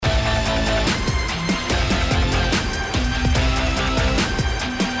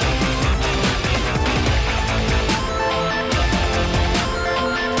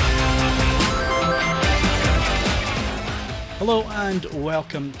and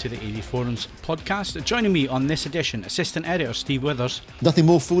welcome to the AV Forums podcast. Joining me on this edition, Assistant Editor Steve Withers. Nothing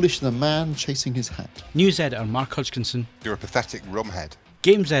more foolish than a man chasing his hat. News Editor Mark Hodgkinson. You're a pathetic rumhead.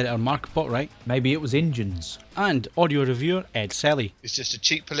 Games Editor Mark Botwright. Maybe it was engines. And Audio Reviewer Ed Selly. It's just a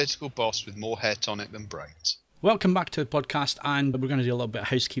cheap political boss with more hair tonic than brains. Welcome back to the podcast, and we're going to do a little bit of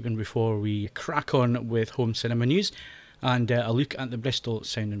housekeeping before we crack on with home cinema news and a look at the Bristol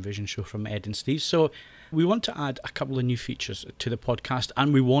Sound and Vision show from Ed and Steve. So we want to add a couple of new features to the podcast,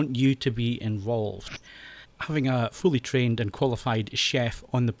 and we want you to be involved. Having a fully trained and qualified chef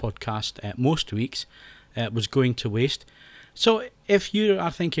on the podcast most weeks was going to waste. So if you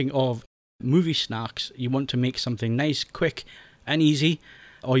are thinking of movie snacks, you want to make something nice, quick and easy,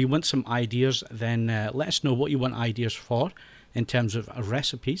 or you want some ideas, then let us know what you want ideas for in terms of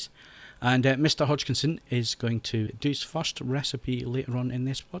recipes. And Mr. Hodgkinson is going to do his first recipe later on in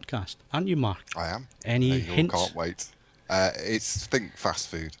this podcast. Aren't you, Mark? I am. Any hints? Can't wait. Think fast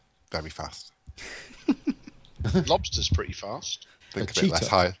food. Very fast. Lobster's pretty fast. Think a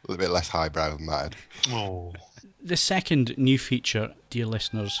little bit less highbrow than that. Oh. The second new feature, dear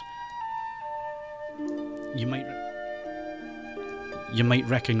listeners, you might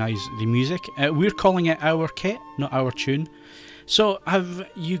recognise the music. We're calling it Our Kit, not Our Tune. So, have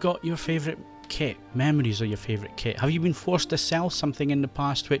you got your favourite kit? Memories of your favourite kit? Have you been forced to sell something in the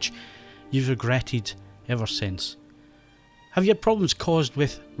past which you've regretted ever since? Have you had problems caused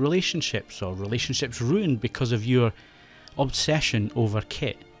with relationships or relationships ruined because of your obsession over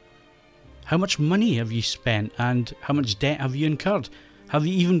kit? How much money have you spent and how much debt have you incurred? Have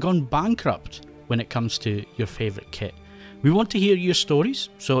you even gone bankrupt when it comes to your favourite kit? We want to hear your stories,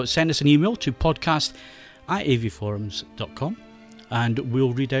 so send us an email to podcast@avforums.com and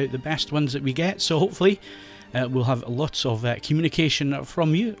we'll read out the best ones that we get. So hopefully we'll have lots of communication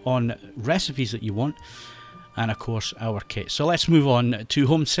from you on recipes that you want and of course our kit. So let's move on to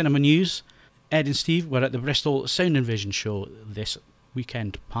home cinema news. Ed and Steve were at the Bristol Sound and Vision show this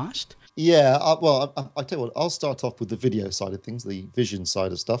weekend past. Yeah, I'll tell you what, I'll start off with the video side of things, the vision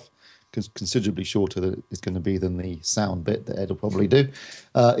side of stuff, because considerably shorter than it's going to be than the sound bit that Ed will probably do.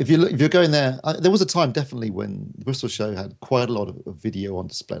 If you're going there, there was a time definitely when the Bristol show had quite a lot of video on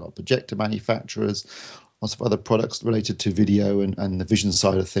display, like projector manufacturers, lots of other products related to video and the vision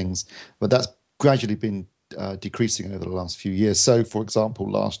side of things, but that's gradually been decreasing over the last few years. So, for example,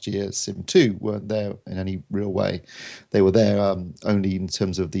 last year, Sim 2 weren't there in any real way. They were there only in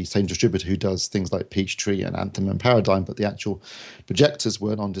terms of the same distributor who does things like Peachtree and Anthem and Paradigm, but the actual projectors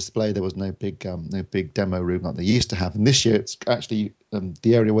weren't on display. There was no big demo room like they used to have. And this year, it's actually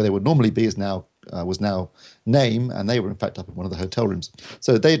the area where they would normally be was now Name, and they were in fact up in one of the hotel rooms.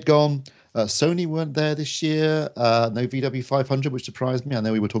 So they'd gone. Sony weren't there this year. No VW500, which surprised me. I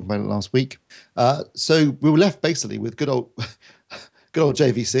know we were talking about it last week. So we were left basically with good old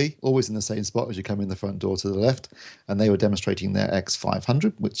JVC, always in the same spot as you come in the front door to the left. And they were demonstrating their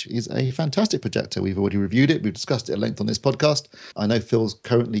X500, which is a fantastic projector. We've already reviewed it. We've discussed it at length on this podcast. I know Phil's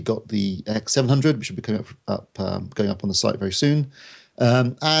currently got the X700, which will be going up on the site very soon.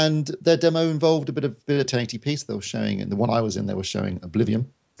 And their demo involved a bit of 1080p. So they were showing, and the one I was in, they were showing Oblivion,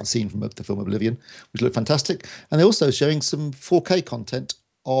 a scene from the film Oblivion, which looked fantastic. And they're also showing some 4K content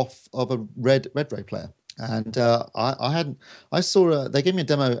of a Red Ray player. And I saw they gave me a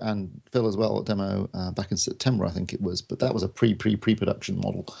demo, and Phil as well, a demo back in September, I think it was, but that was a pre-production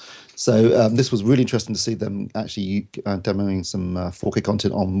model. So this was really interesting to see them actually demoing some 4K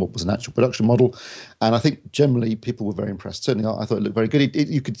content on what was an actual production model. And I think generally people were very impressed. Certainly I thought it looked very good.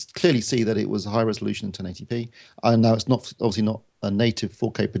 You could clearly see that it was high resolution in 1080p. I know it's obviously not a native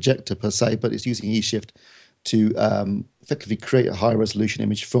 4K projector per se, but it's using eShift to effectively create a high resolution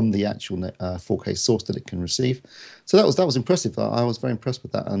image from the actual 4K source that it can receive. So that was impressive. I was very impressed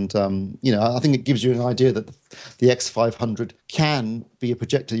with that. And, I think it gives you an idea that the X500 can be a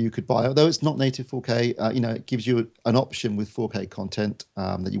projector you could buy, although it's not native 4K. It gives you an option with 4K content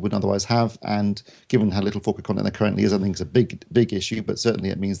that you wouldn't otherwise have. And given how little 4K content there currently is, I think it's a big issue, but certainly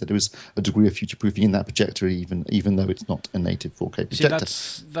it means that there is a degree of future-proofing in that projector, even though it's not a native 4K projector.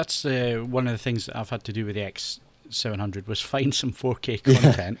 See, that's one of the things that I've had to do with the X700 was find some 4K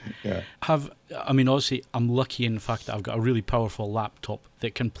content. Yeah. Obviously, I'm lucky in the fact that I've got a really powerful laptop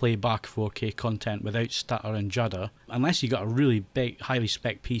that can play back 4K content without stutter and judder. Unless you've got a really big, highly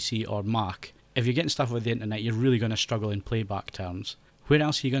spec PC or Mac, if you're getting stuff with the internet, you're really going to struggle in playback terms. Where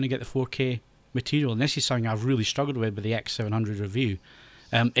else are you going to get the 4K material? And this is something I've really struggled with the X700 review.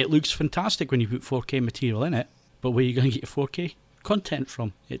 It looks fantastic when you put 4K material in it, but where are you going to get your 4K content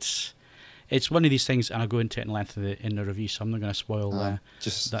from? It's one of these things, and I'll go into it in length in the review, so I'm not going to spoil that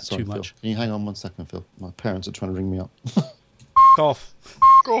too much. Phil, can you hang on 1 second, Phil? My parents are trying to ring me up. off.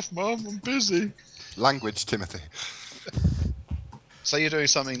 F off, Mum, I'm busy. Language, Timothy. So you're doing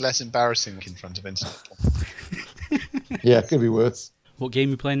something less embarrassing in front of internet. Yeah, it could be worse. What game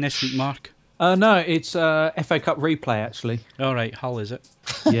are you playing this week, Mark? No, it's FA Cup replay, actually. All right, Hull, is it?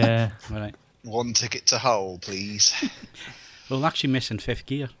 Yeah. All right. One ticket to Hull, please. Well, I'm actually missing Fifth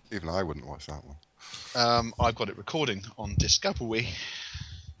Gear. Even I wouldn't watch that one. I've got it recording on Discovery.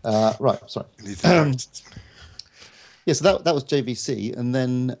 Right, sorry. It needs the Yeah, so that was JVC, and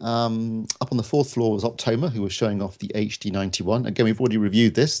then up on the fourth floor was Optoma, who was showing off the HD91. Again, we've already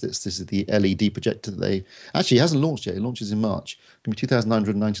reviewed this. This is the LED projector that they actually it hasn't launched yet. It launches in March. It's going to be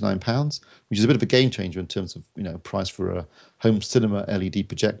 £2,999, which is a bit of a game changer in terms of price for a home cinema LED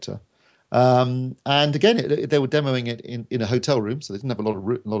projector. And again, they were demoing it in a hotel room, so they didn't have a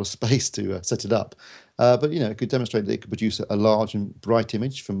lot of space to set it up. But it could demonstrate that it could produce a large and bright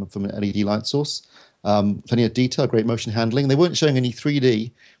image from an LED light source. Plenty of detail, great motion handling. They weren't showing any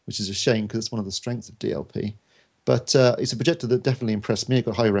 3D, which is a shame because it's one of the strengths of DLP. But it's a projector that definitely impressed me. It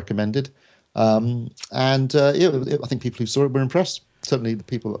got highly recommended, I think people who saw it were impressed. Certainly, the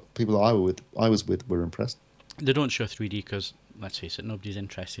people I was with were impressed. They don't show 3D because, let's face it, nobody's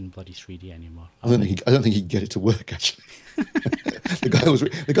interested in bloody 3D anymore. I don't think he could get it to work, actually.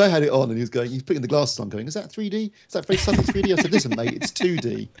 The guy had it on and he was putting the glasses on going, is that 3D? Is that very subtle 3D? I said, listen, mate, it's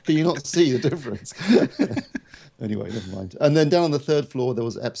 2D. Can you not see the difference? Anyway, never mind. And then down on the third floor, there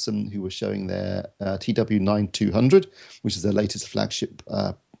was Epson, who was showing their TW9200, which is their latest flagship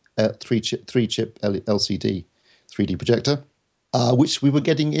three-chip LCD 3D projector, which we were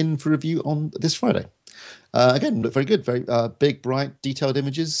getting in for review on this Friday. Again, looked very good, very big, bright, detailed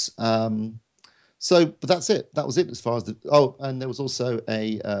images. But that's it. That was it as far as and there was also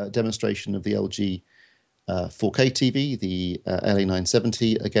a demonstration of the LG 4K TV, the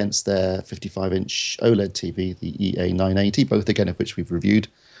LA970, against their 55-inch OLED TV, the EA980, both again of which we've reviewed.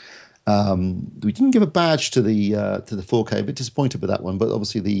 We didn't give a badge to the 4K, a bit disappointed with that one, but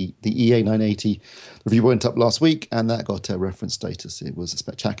obviously the EA980 review went up last week, and that got a reference status. It was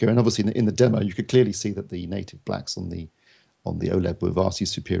spectacular, and obviously in the demo you could clearly see that the native blacks on the OLED were vastly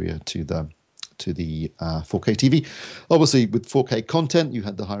superior to the 4K TV. Obviously, with 4K content, you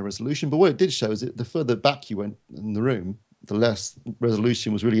had the higher resolution, but what it did show is that the further back you went in the room, the less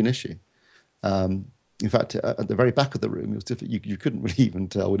resolution was really an issue. In fact, at the very back of the room, it was different. You couldn't really even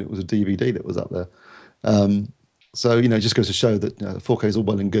tell when it was a DVD that was up there. So it just goes to show that 4K is all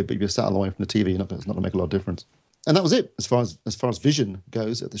well and good, but if you're sat away from the TV, it's not going to make a lot of difference. And that was it as far as vision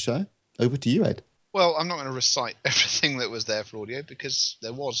goes at the show. Over to you, Ed. Well, I'm not going to recite everything that was there for audio because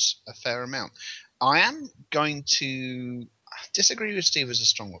there was a fair amount. I am going to disagree with Steve as a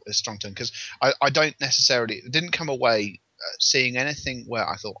strong term because I don't necessarily didn't come away seeing anything where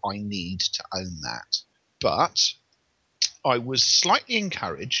I thought I need to own that. But I was slightly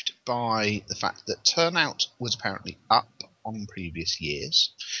encouraged by the fact that turnout was apparently up on previous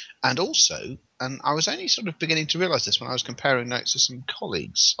years. And also, and I was only sort of beginning to realise this when I was comparing notes with some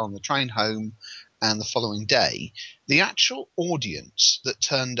colleagues on the train home and the following day, the actual audience that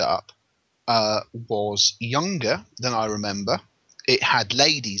turned up was younger than I remember. It had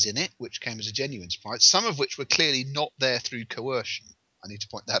ladies in it, which came as a genuine surprise, some of which were clearly not there through coercion. I need to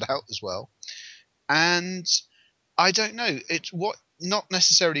point that out as well. And I don't know, it's not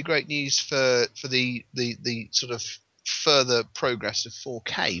necessarily great news for the sort of further progress of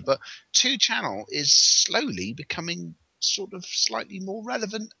 4K, but 2-channel is slowly becoming sort of slightly more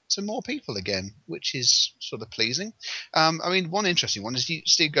relevant to more people again, which is sort of pleasing. One interesting one is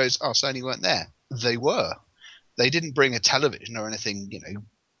Steve goes, Sony weren't there. They were. They didn't bring a television or anything,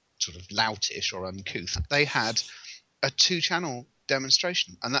 sort of loutish or uncouth. They had a 2-channel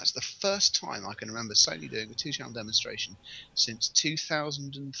demonstration, and that's the first time I can remember Sony doing a 2-channel demonstration since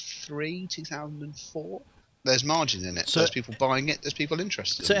 2003, 2004. There's margin in it. So, there's people buying it. There's people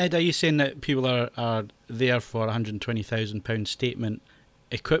interested. So, Ed, are you saying that people are there for £120,000 statement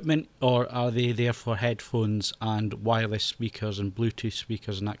equipment, or are they there for headphones and wireless speakers and Bluetooth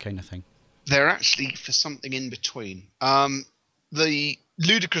speakers and that kind of thing? They're actually for something in between. The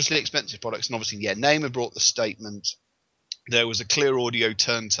ludicrously expensive products, and obviously, Namer brought the statement. There was a clear audio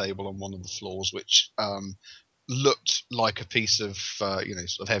turntable on one of the floors, which looked like a piece of sort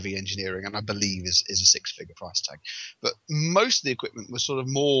of heavy engineering, and I believe is a 6-figure price tag. But most of the equipment was sort of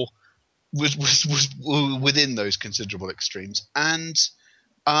more was within those considerable extremes. And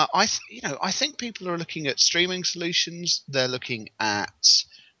I think people are looking at streaming solutions. They're looking at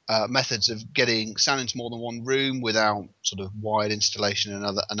methods of getting sound into more than one room without sort of wired installation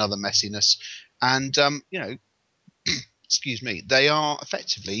and another messiness. And excuse me, they are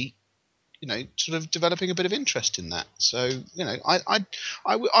effectively sort of developing a bit of interest in that. So,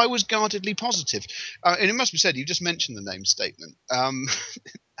 I was guardedly positive. And it must be said, you just mentioned the name statement.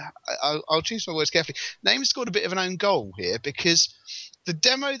 I'll choose my words carefully. Name scored a bit of an own goal here, because the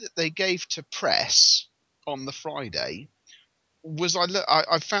demo that they gave to press on the Friday was,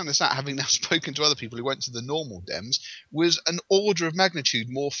 I found this out having now spoken to other people who went to the normal dems, was an order of magnitude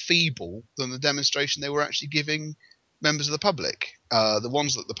more feeble than the demonstration they were actually giving members of the public. The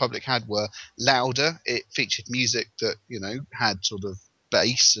ones that the public had were louder. It featured music that had sort of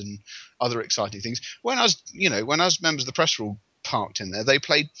bass and other exciting things. When us members of the press were all parked in there, they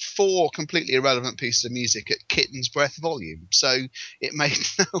played 4 completely irrelevant pieces of music at kitten's breath volume. So it made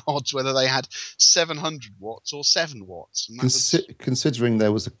no odds whether they had 700 watts or 7 watts. And considering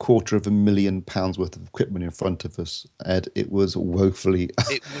there was £250,000 worth of equipment in front of us, Ed, it was woefully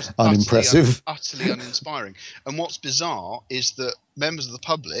unimpressive. Utterly uninspiring. And what's bizarre is that members of the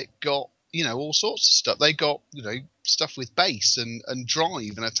public got all sorts of stuff. They got stuff with bass and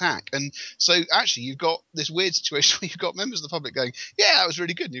drive and attack. And so actually you've got this weird situation where you've got members of the public going, yeah, that was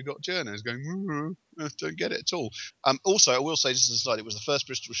really good, and you've got journos going, don't get it at all. Also, I will say, just as a slide, it was the first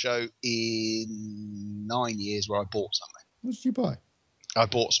Bristol show in 9 years where I bought something. What did you buy? I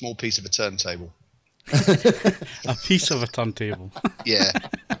bought a small piece of a turntable. A piece of a turntable. Yeah.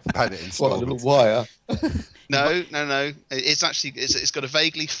 Had it What, a little wire? No. It's actually it's got a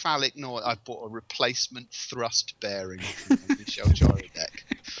vaguely phallic noise. I bought a replacement thrust bearing from Michel Gyrodek.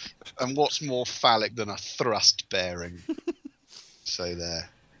 And what's more phallic than a thrust bearing? So there,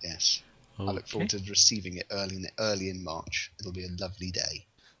 yes. Okay. I look forward to receiving it early in March. It'll be a lovely day.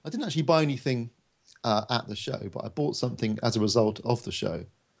 I didn't actually buy anything at the show, but I bought something as a result of the show,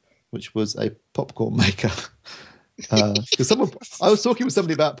 which was a popcorn maker. Because I was talking with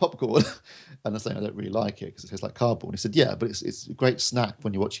somebody about popcorn, and I was saying I don't really like it because it tastes like cardboard. And he said, "Yeah, but it's a great snack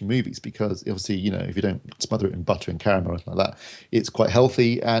when you're watching movies because obviously if you don't smother it in butter and caramel or anything like that, it's quite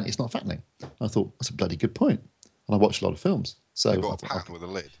healthy and it's not fattening." And I thought that's a bloody good point. And I watch a lot of films, so you bought a pan with a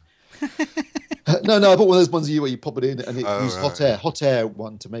lid. No, I bought one of those ones where you pop it in and it uses hot air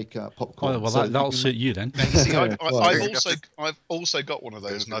one to make popcorn. Oh, well, that'll suit you then. See, I've also got one of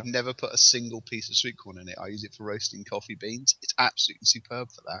those, and I've never put a single piece of sweet corn in it. I use it for roasting coffee beans. It's absolutely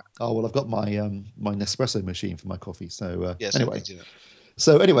superb for that. Oh well, I've got my my Nespresso machine for my coffee. So yes, anyway.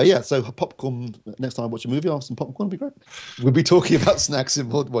 So popcorn. Next time I watch a movie, I'll have some popcorn. It'll be great. We'll be talking about snacks in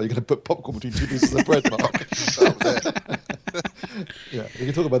more. Well, you're going to put popcorn between 2 pieces of bread, Mark. Yeah, we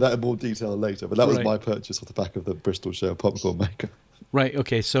can talk about that in more detail later. But that was my purchase off the back of the Bristol show popcorn maker. Right.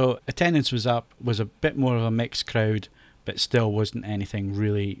 Okay. So attendance was up. Was a bit more of a mixed crowd, but still wasn't anything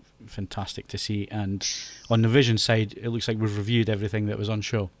really fantastic to see. And on the Vision side, it looks like we've reviewed everything that was on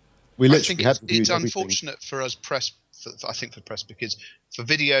show. I think it's unfortunate for us press. I think for press, because for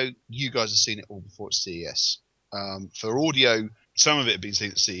video, you guys have seen it all before at CES. For audio, some of it had been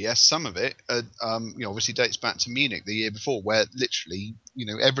seen at CES. Some of it, obviously dates back to Munich the year before, where literally,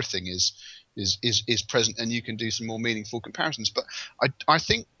 everything is present, and you can do some more meaningful comparisons. But I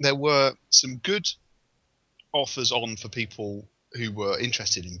think there were some good offers on for people who were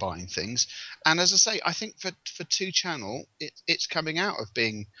interested in buying things. And as I say, I think for 2 Channel, it's coming out of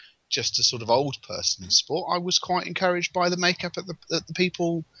being just a sort of old person sport. I was quite encouraged by the makeup at the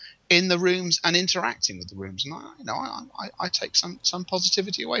people in the rooms and interacting with the rooms, and I take some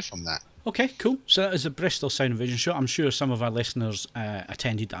positivity away from that. Okay, cool. So that is the Bristol Sound and Vision show. I'm sure some of our listeners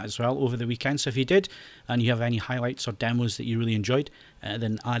attended that as well over the weekend. So if you did, and you have any highlights or demos that you really enjoyed,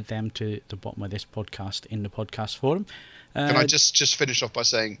 then add them to the bottom of this podcast in the podcast forum. Can I just finish off by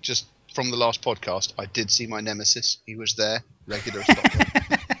saying, just from the last podcast, I did see my nemesis. He was there, regular spot.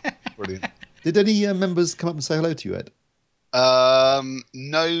 Brilliant. Did any members come up and say hello to you, Ed?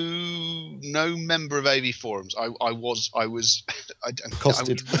 No member of AV Forums. I was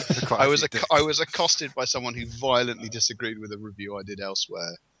accosted. I was accosted by someone who violently disagreed with a review I did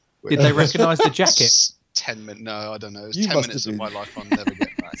elsewhere. Did they recognise the jacket? 10 minutes. No, I don't know. It was 10 minutes of my life I'll never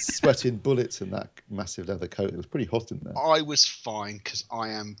get back. Sweating bullets in that massive leather coat. It was pretty hot in there. I was fine because I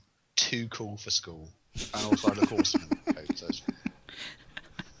am too cool for school, and also I look awesome in that coat. So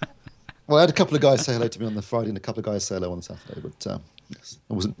well, I had a couple of guys say hello to me on the Friday and a couple of guys say hello on Saturday, but yes,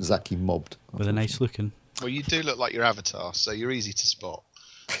 I wasn't exactly mobbed. With a nice looking. Well, you do look like your avatar, so you're easy to spot.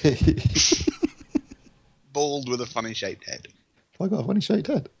 Bald with a funny shaped head. I got a funny shaped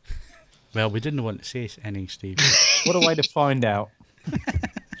head. Well, we didn't want to say any, Steve. What a way to find out.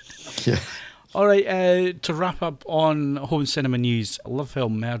 Yeah. All right, to wrap up on home cinema news, Love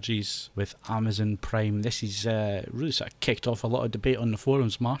Film merges with Amazon Prime. This is really sort of kicked off a lot of debate on the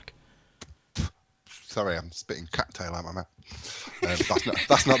forums, Mark. Sorry, I'm spitting cattail out my mouth.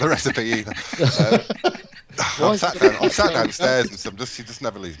 That's not the recipe either. I'm sat downstairs and she just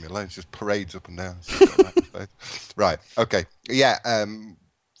never leaves me alone. She just parades up and down. Right. Okay. Yeah.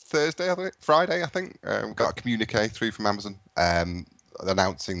 Friday, I think, we got a communique through from Amazon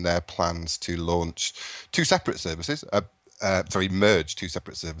announcing their plans to launch two separate services. Merge two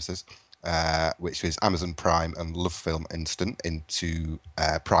separate services, which is Amazon Prime and LoveFilm Instant into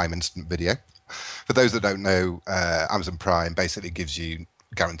Prime Instant Video. For those that don't know, Amazon Prime basically gives you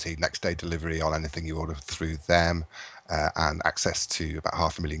guaranteed next day delivery on anything you order through them, and access to about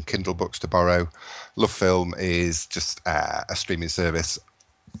 500,000 Kindle books to borrow. LoveFilm is just a streaming service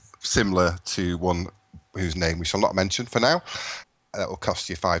similar to one whose name we shall not mention for now. That will cost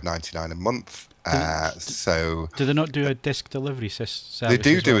you $5.99 a month. Do they not do a disc delivery service? They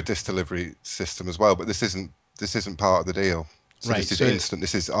do a disc delivery system as well, but this isn't part of the deal. So right, this is instant.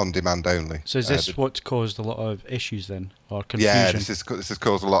 This is on demand only. So is this what's caused a lot of issues then, or confusion? Yeah, this has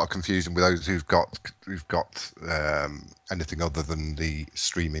caused a lot of confusion with those who've got anything other than the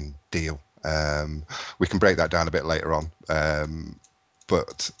streaming deal. We can break that down a bit later on,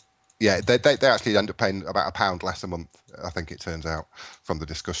 but yeah, they actually end up paying about £1 less a month. I think it turns out from the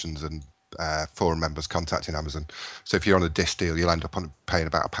discussions and forum members contacting Amazon. So if you're on a disc deal, you'll end up paying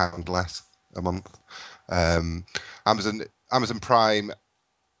about £1 less a month. Amazon Prime,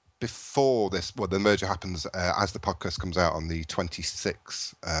 before this, the merger happens as the podcast comes out on the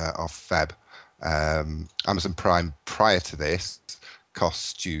 26th of Feb. Amazon Prime prior to this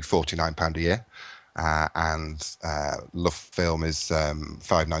cost you £49 a year, and LoveFilm is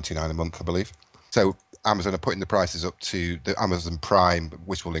 $5.99 a month, I believe. So Amazon are putting the prices up to the Amazon Prime,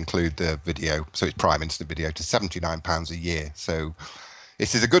 which will include the video, so it's Prime Instant Video, to £79 a year. So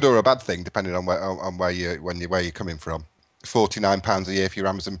this is a good or a bad thing, depending on where you're coming from. £49 a year for your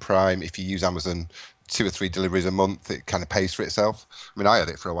Amazon Prime. If you use Amazon 2 or 3 deliveries a month, it kind of pays for itself. I mean, I had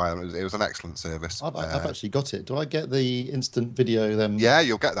it for a while. It was an excellent service. I've actually got it. Do I get the instant video then? Yeah,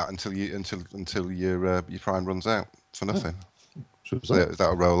 you'll get that until your Prime runs out for nothing. So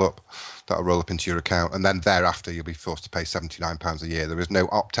that'll roll up. That'll roll up into your account, and then thereafter you'll be forced to pay £79 a year. There is no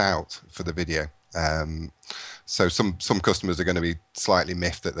opt out for the video. So some customers are going to be slightly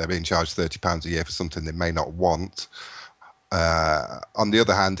miffed that they're being charged £30 a year for something they may not want. On the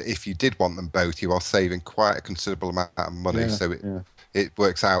other hand, if you did want them both, you are saving quite a considerable amount of money. It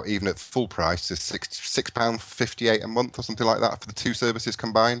works out, even at full price, to £6.58 a month or something like that for the two services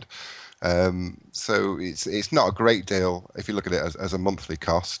combined. So it's not a great deal if you look at it as a monthly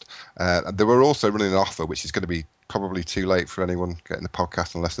cost. They were also running an offer, which is going to be probably too late for anyone getting the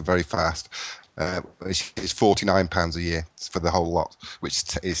podcast unless they're very fast. It's £49 a year for the whole lot,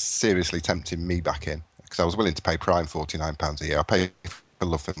 which is seriously tempting me back in, because I was willing to pay Prime £49 a year. I pay for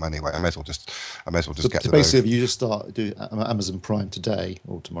LoveFilm anyway. I may as well just get to basically, if you just start do Amazon Prime today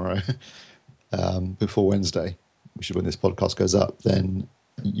or tomorrow, before Wednesday, which is when this podcast goes up, then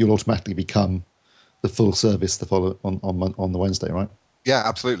you'll automatically become the full service on the Wednesday, right? Yeah,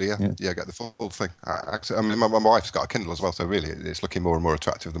 absolutely. Yeah, get the full thing. I mean, my wife's got a Kindle as well, so really, it's looking more and more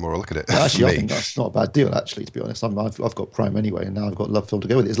attractive the more I look at it. Actually, I think that's not a bad deal. Actually, to be honest, I've got Prime anyway, and now I've got LoveFilm to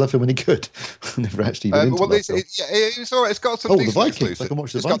go with it. Is LoveFilm any good? I've never actually been into LoveFilm. It's all right. It's got some. The Vikings. I can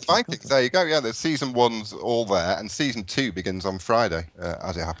watch the Vikings. It's got Vikings. There you go. Yeah, the season 1's all there, and season 2 begins on Friday,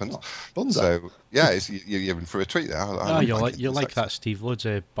 as it happens. So yeah, you're in for a treat there. You'll like that, Steve. Loads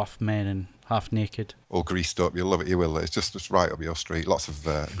of buff men and half naked, all greased up. You'll love it. You will. It's just right up your street. Lots of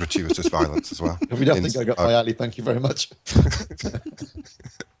gratuitous violence as well. We don't think I got my alley. Thank you very much.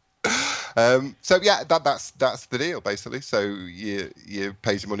 So yeah, that's the deal basically. So you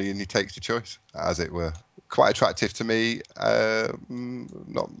pay your money and you take your choice, as it were. Quite attractive to me.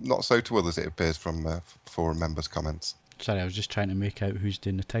 Not so to others, it appears from forum members' comments. Sorry, I was just trying to make out who's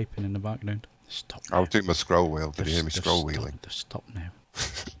doing the typing in the background. Stop now. I was doing my scroll wheel. Did you hear me scroll wheeling? Stop now.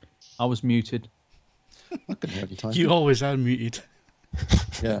 I was muted. I couldn't hear the time. You always are muted.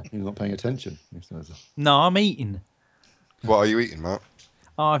 Yeah, you're not paying attention. No, I'm eating. What are you eating, Mark?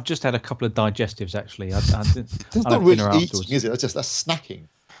 Oh, I've just had a couple of digestives, actually. It's not really eating, is it? That's snacking.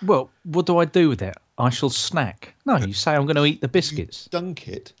 Well, what do I do with it? I shall snack. No, you say I'm going to eat the biscuits. You dunk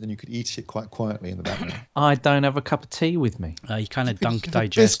it, then you could eat it quite quietly in the background. I don't have a cup of tea with me. You kind of dunk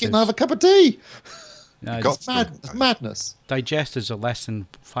digestives. Biscuit and have a cup of tea. It's madness. Digestives are less than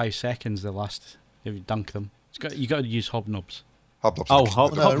 5 seconds. They last if you dunk them. You got to use hobnobs.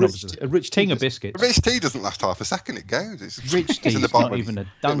 Hobnobs. A rich ting of biscuits. A rich tea doesn't last half a second. It goes. Rich tea is not even a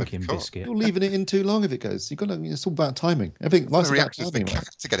dunking biscuit. You're leaving it in too long if it goes. You've got to. It's all about timing. Everything. Life's about timing,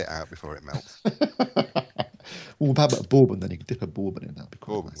 to get it out before it melts. Well, how about a bourbon? Then you can dip a bourbon in. That'd be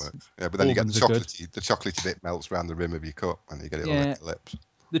quite Bourbon nice. works. Yeah, but then you get the Bourbons are good. chocolatey bit melts around the rim of your cup, and you get it all Yeah. in the lips.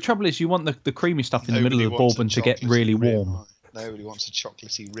 The trouble is, you want the creamy stuff in the middle Nobody of the wants a bourbon to get chocolatey really rim, warm. right? Nobody wants a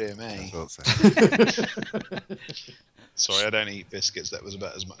chocolatey rim, I eh? thought so. Sorry, I don't eat biscuits. That was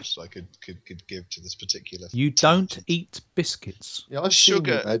about as much as I could give to this particular. You don't eat biscuits. Yeah, I've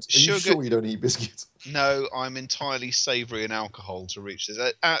Sugar- seen you, Ed. Are you sugar- sure you don't eat biscuits? No, I'm entirely savoury and alcohol to reach this.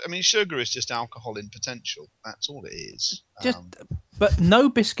 I mean, sugar is just alcohol in potential. That's all it is. But no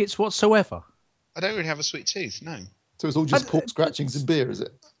biscuits whatsoever. I don't really have a sweet tooth. No, So it's all just pork scratchings and beer, is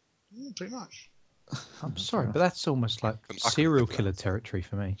it? pretty much. I'm sorry, but that's almost like I can serial live with killer territory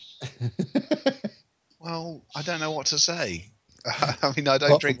for me. Well, I don't know what to say. I mean, I don't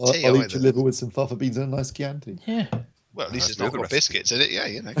Apart drink from, tea I'll eat either. your liver with some fava beans and a nice Chianti. Yeah. Well, at least That's it's the not other got recipe. biscuits in it. Yeah,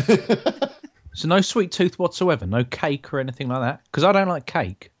 you know. So no sweet tooth whatsoever, no cake or anything like that. Because I don't like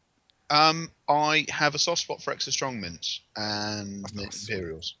cake. I have a soft spot for extra strong mints and That's mint nice.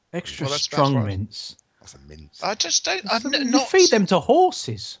 imperials. Extra Well, that's strong right. mints. That's a mint. I just don't. I've You not feed them to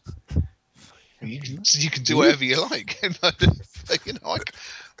horses. You can do whatever you like. You know,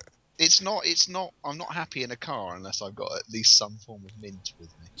 it's not. I'm not happy in a car unless I've got at least some form of mint with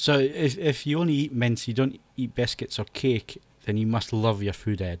me. So if you only eat mints, you don't eat biscuits or cake, then you must love your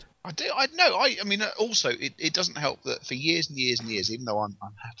food, Ed. I do. I know. I mean, also, it doesn't help that for years and years and years, even though I'm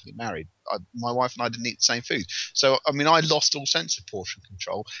happily married, my wife and I didn't eat the same food. So, I mean, I lost all sense of portion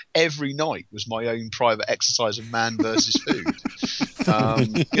control. Every night was my own private exercise of man versus food.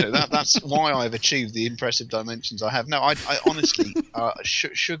 You know, that's why I've achieved the impressive dimensions I have. No, I honestly,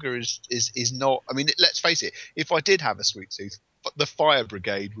 sugar is not. I mean, let's face it. If I did have a sweet tooth, the fire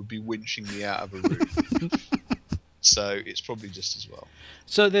brigade would be winching me out of a room. So it's probably just as well.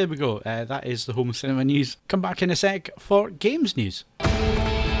 So there we go. That is the Home Cinema News. Come back in a sec for games news.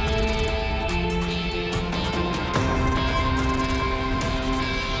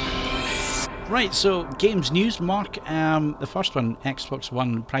 Right, so games news, Mark. The first one, Xbox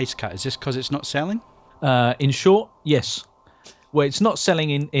One price cut. Is this because it's not selling? In short, yes. Well, it's not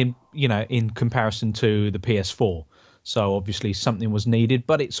selling in comparison to the PS4. So obviously something was needed,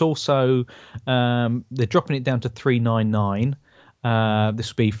 but it's also they're dropping it down to $399.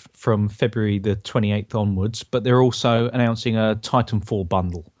 This will be from February the 28th onwards, but they're also announcing a Titanfall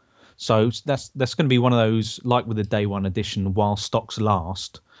bundle. So that's going to be one of those, like with the day one edition, while stocks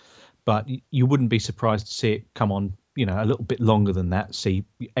last. But you wouldn't be surprised to see it come on, a little bit longer than that. See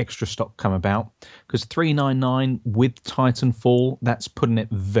extra stock come about, because $399 with Titanfall, that's putting it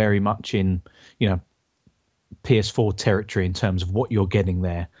very much in, PS4 territory in terms of what you're getting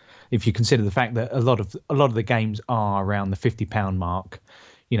there. If you consider the fact that a lot of the games are around the £50 mark,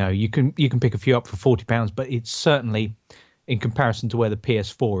 you can pick a few up for £40, but it's certainly, in comparison to where the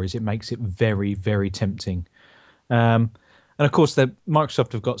PS4 is, it makes it very, very tempting. And of course,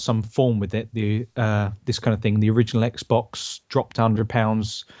 Microsoft have got some form with it. This kind of thing. The original Xbox dropped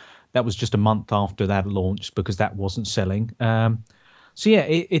 £100. That was just a month after that launched because that wasn't selling. So yeah,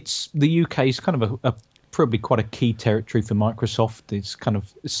 it's the UK is kind of a probably quite a key territory for Microsoft. It's kind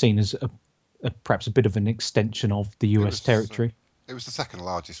of seen as perhaps a bit of an extension of the US territory. It was the second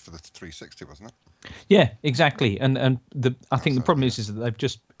largest for the 360, wasn't it? Yeah, exactly. And I think the problem is that they've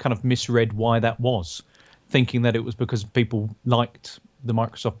just kind of misread why that was, thinking that it was because people liked the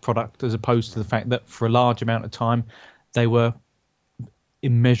Microsoft product, as opposed to the fact that for a large amount of time they were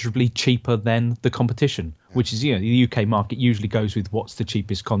immeasurably cheaper than the competition, which is, the UK market usually goes with what's the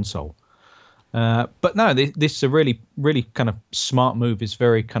cheapest console. But no, this is a really, really kind of smart move. It's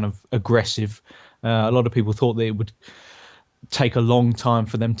very kind of aggressive. A lot of people thought that it would take a long time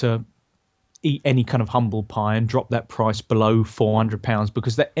for them to eat any kind of humble pie and drop that price below £400,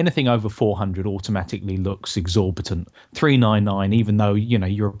 because anything over 400 automatically looks exorbitant. $399, even though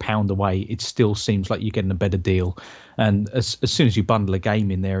you're a pound away, it still seems like you're getting a better deal. And as soon as you bundle a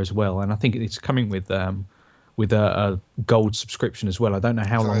game in there as well, and I think it's coming with a gold subscription as well. I don't know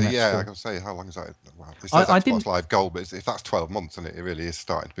how long. Yeah, I can say how long is that? Well, this says Xbox Live Gold, but if that's 12 months, then it really is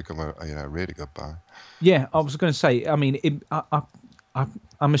starting to become a really good buy. Yeah, I was going to say. I mean,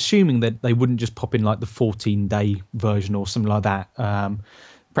 I'm assuming that they wouldn't just pop in like the 14-day version or something like that.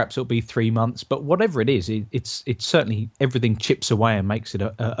 Perhaps it'll be 3 months, but whatever it is, it's certainly everything chips away and makes it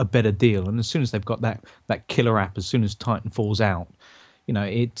a better deal. And as soon as they've got that killer app, as soon as Titanfall's out,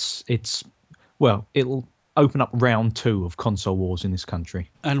 it'll open up round 2 of console wars in this country.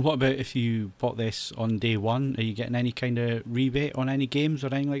 And what about if you bought this on day one? Are you getting any kind of rebate on any games or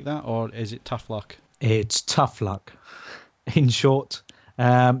anything like that, or is it tough luck? It's tough luck, in short.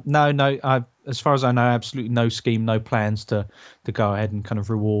 No. As far as I know, absolutely no scheme, no plans to go ahead and kind of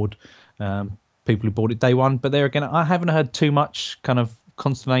reward people who bought it day one. But there again, I haven't heard too much kind of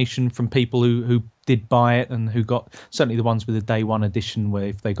consternation from people who did buy it and who got, certainly the ones with the day one edition, where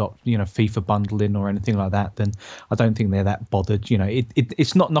if they got FIFA bundled in or anything like that, then I don't think they're that bothered.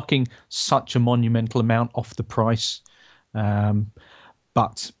 It's not knocking such a monumental amount off the price.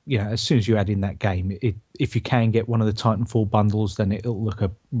 But as soon as you add in that game, if you can get one of the Titanfall bundles, then it'll look a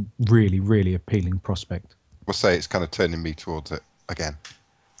really, really appealing prospect. We'll say it's kind of turning me towards it again.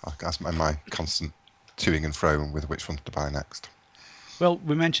 That's my constant toing and froing with which one to buy next. Well,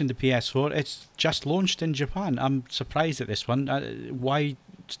 we mentioned the PS4. It's just launched in Japan. I'm surprised at this one. Why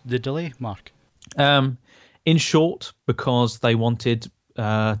the delay, Mark? In short, because they wanted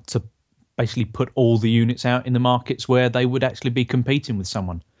to basically put all the units out in the markets where they would actually be competing with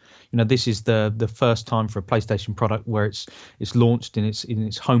someone. This is the first time for a PlayStation product where it's launched in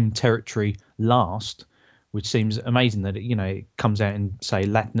its home territory last, which seems amazing that it comes out in, say,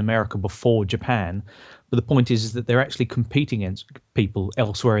 Latin America before Japan. But the point is that they're actually competing against people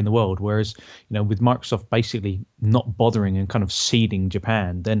elsewhere in the world. Whereas, with Microsoft basically not bothering and kind of seeding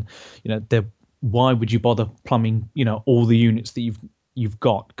Japan, then, why would you bother plumbing, all the units that you've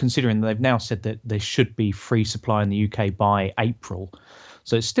got, considering they've now said that there should be free supply in the UK by April.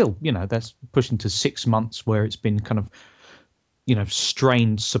 So it's still, that's pushing to 6 months where it's been kind of,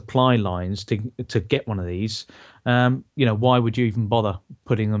 strained supply lines to get one of these. Why would you even bother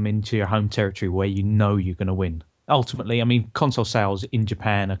putting them into your home territory where you're going to win? Ultimately, I mean, console sales in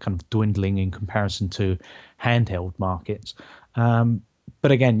Japan are kind of dwindling in comparison to handheld markets.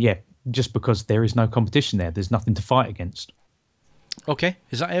 But again, just because there is no competition there's nothing to fight against. Okay,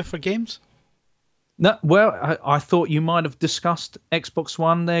 is that it for games? No, well, I thought you might have discussed Xbox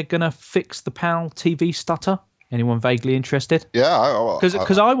One. They're going to fix the PAL TV stutter. Anyone vaguely interested? Yeah,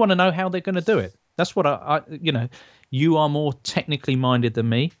 because I want to know how they're going to do it. That's what I you are more technically minded than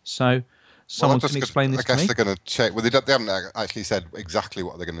me, so someone can explain this to me. I guess they're going to check. Well, they haven't actually said exactly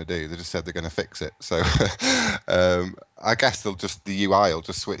what they're going to do. They just said they're going to fix it. So I guess the UI will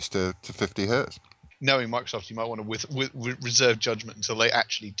just switch to 50 hertz. Knowing Microsoft, you might want to reserve judgment until they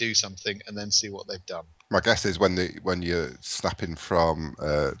actually do something and then see what they've done. My guess is when you're snapping from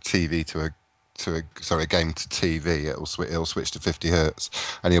TV to a game to TV, it'll switch to 50 hertz,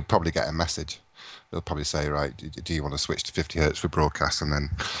 and you'll probably get a message. They'll probably say, right, do you want to switch to 50 hertz for broadcast, and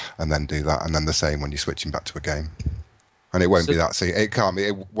then do that, and then the same when you're switching back to a game. And it won't be that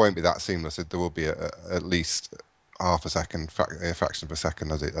it won't be that seamless. There will be at least half a second, a fraction of a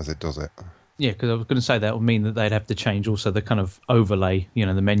second as it does it. Yeah, because I was going to say that would mean that they'd have to change also the kind of overlay,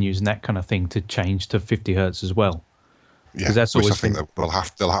 the menus and that kind of thing to change to 50 hertz as well. Yeah, that's which I think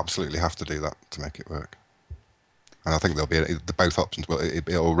they'll absolutely have to do that to make it work. And I think there'll be both options. Well,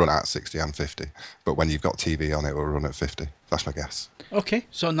 it'll run at 60 and 50, but when you've got TV on, it will run at 50. That's my guess. Okay,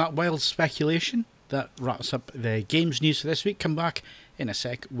 so on that wild speculation, that wraps up the games news for this week. Come back in a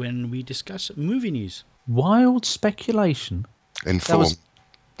sec when we discuss movie news. Wild speculation? Informed.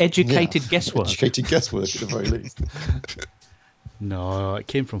 Educated guesswork. Educated guesswork, at the very least. No, it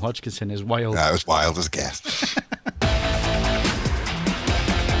came from Hodgkinson as wild. No, it was wild as a guess.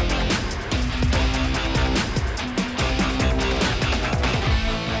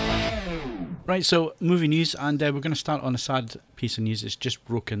 Right, so movie news, and we're going to start on a sad piece of news. It's just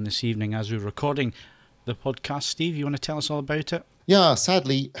broken this evening as we're recording the podcast. Steve, you want to tell us all about it? Yeah,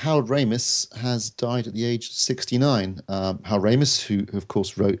 sadly, Harold Ramis has died at the age of 69. Harold Ramis, who of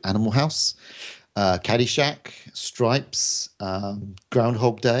course wrote Animal House, Caddyshack, Stripes,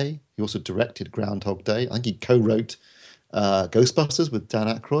 Groundhog Day. He also directed Groundhog Day. I think he co-wrote Ghostbusters with Dan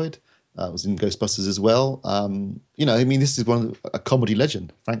Aykroyd. Was in Ghostbusters as well. This is a comedy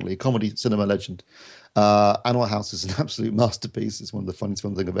legend, frankly, a comedy cinema legend. Animal House is an absolute masterpiece. It's one of the funniest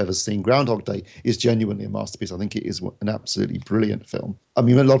films I've ever seen. Groundhog Day is genuinely a masterpiece. I think it is an absolutely brilliant film. I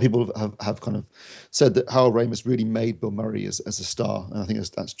mean, a lot of people have kind of said that Harold Ramis really made Bill Murray as a star, and I think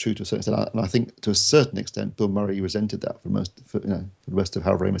that's true to a certain extent. And I think to a certain extent, Bill Murray resented that for the rest of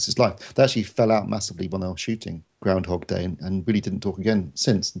Harold Ramis's life. They actually fell out massively when they were shooting Groundhog Day, and really didn't talk again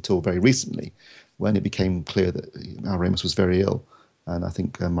since, until very recently, when it became clear that Harold Ramis was very ill. And I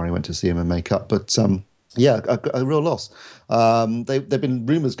think Murray went to see him and make up. But a real loss. They've been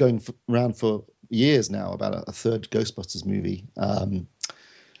rumours going around for years now about a third Ghostbusters movie. It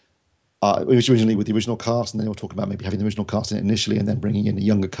was originally with the original cast, and then they were talking about maybe having the original cast in it initially, and then bringing in a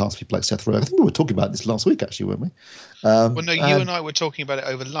younger cast, people like Seth Rogen. I think we were talking about this last week, actually, weren't we? You and I were talking about it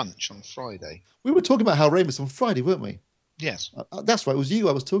over lunch on Friday. We were talking about Harold Ramis on Friday, weren't we? Yes. That's right. It was you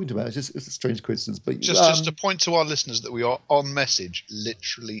I was talking to about. It's a strange coincidence. But just to point to our listeners that we are on message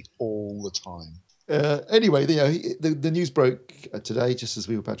literally all the time. Anyway, the news broke today, just as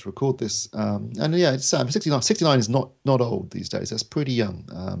we were about to record this. And yeah, it's sad. 69 is not old these days. That's pretty young.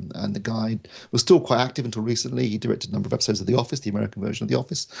 And the guy was still quite active until recently. He directed a number of episodes of The Office, the American version of The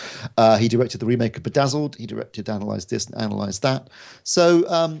Office. He directed the remake of Bedazzled. He directed Analyze This and Analyze That.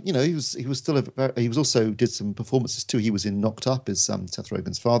 So he was still he was also did some performances too. He was in Knocked Up as Seth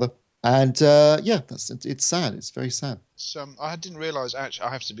Rogen's father. And it's sad. It's very sad. So, I didn't realise, actually,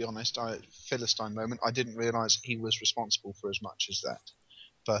 I have to be honest, Philistine moment, I didn't realise he was responsible for as much as that.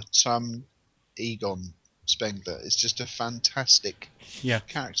 But Egon Spengler is just a fantastic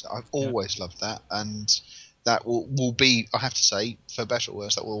character. I've always loved that. And that will be, I have to say, for better or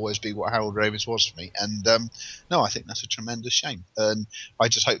worse, that will always be what Harold Ramis was for me. And no, I think that's a tremendous shame. And I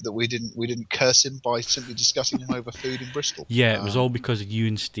just hope that we didn't curse him by simply discussing him over food in Bristol. Yeah, it was all because of you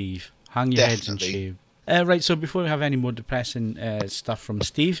and Steve. Hang your heads and shave. Right, so before we have any more depressing stuff from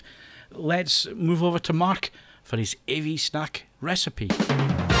Steve, let's move over to Mark for his AV snack recipe.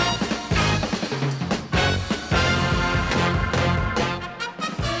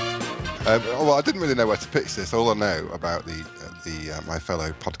 Well, I didn't really know where to pitch this. All I know about my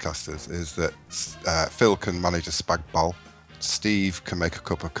fellow podcasters is that Phil can manage a spag bol, Steve can make a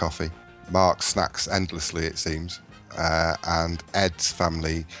cup of coffee, Mark snacks endlessly, it seems, and Ed's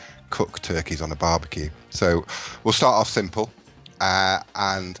family cook turkeys on a barbecue. So we'll start off simple,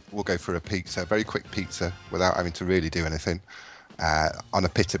 and we'll go for a pizza, very quick pizza, without having to really do anything, on a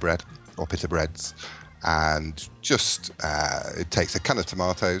pita bread or pita breads, and just it takes a can of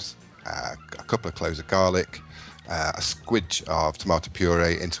tomatoes, a couple of cloves of garlic, a squidge of tomato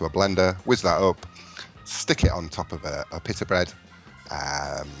puree into a blender, whiz that up, stick it on top of a pita bread.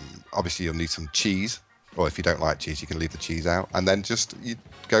 Obviously you'll need some cheese, or if you don't like cheese you can leave the cheese out, and then just you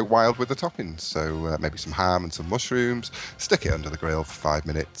go wild with the toppings. So maybe some ham and some mushrooms, stick it under the grill for 5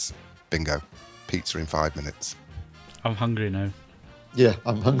 minutes, bingo, pizza in 5 minutes. I'm hungry now. Yeah,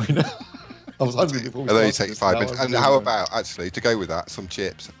 I'm hungry now. I was hungry before we started. It takes 5 minutes. And how about, actually, to go with that, some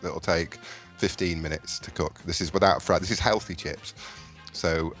chips that'll take 15 minutes to cook. This is without fry. This is healthy chips.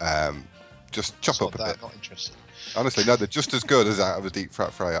 So just chop up a bit. Not interested. Honestly, no, they're just as good as out of a deep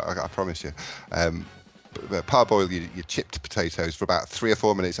fry. I promise you. But parboil your chipped potatoes for about 3 or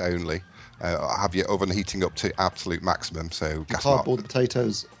 4 minutes only. Have your oven heating up to absolute maximum. So gas. Parboil the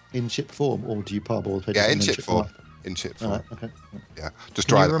potatoes in chip form, or do you parboil the potatoes? Yeah, in chip form. In chip form. Right, okay. Yeah, just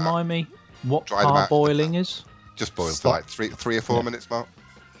dry. Can you remind me what parboiling is? Just boil for like 3 or 4 minutes, Mark.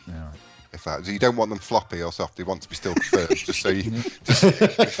 Yeah. If that, so you don't want them floppy or soft. You want to be still firm, just so you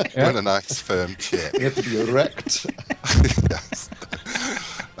want a nice firm chip. You have to be erect. Yes.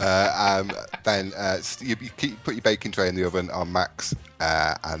 Then you put your baking tray in the oven on max,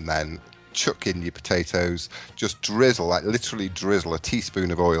 and then chuck in your potatoes. Just drizzle, like literally drizzle. A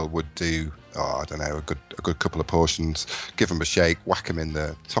teaspoon of oil would do. I don't know, a good couple of portions. Give them a shake, whack them in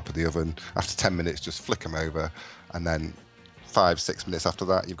the top of the oven. After 10 minutes, just flick them over, and then 5-6 minutes after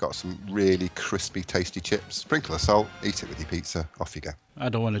that, you've got some really crispy, tasty chips. Sprinkle of salt, eat it with your pizza. Off you go. I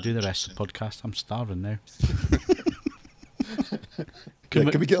don't want to do the rest of the podcast. I'm starving now. Can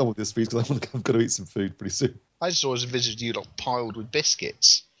we get on with this, please? Because I've got to eat some food pretty soon. I just always envisaged you lot piled with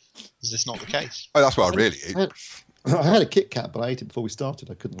biscuits. Is this not the case? Oh, that's what I really eat. I had a Kit Kat, but I ate it before we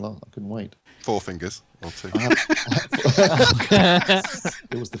started. I couldn't wait. 4 fingers or 2. It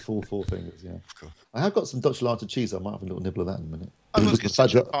was the full 4 fingers, yeah. Of course. I have got some Dutch Latte cheese. I might have a little nibble of that in a minute.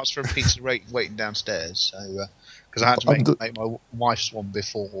 I've got parts from pizza waiting downstairs. So, because I had to make my wife's one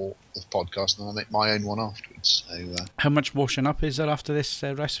before the podcast, and I make my own one afterwards. So, how much washing up is there after this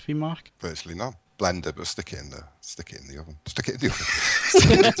recipe, Mark? Virtually none. Blender, but stick it in the oven. Stick it in the oven.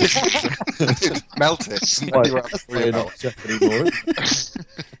 Melt it.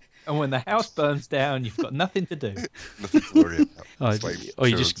 And when the house burns down, you've got nothing to do. Nothing to worry about.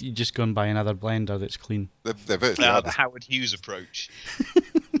 You just go and buy another blender that's clean. They're virtually the Howard Hughes approach.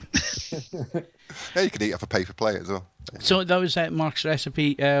 Yeah, you can eat off a paper plate as well. So that was Mark's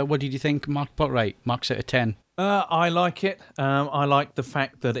recipe. What did you think, Mark? But right, Mark's out of 10. I like it. I like the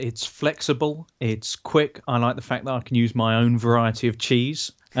fact that it's flexible, it's quick. I like the fact that I can use my own variety of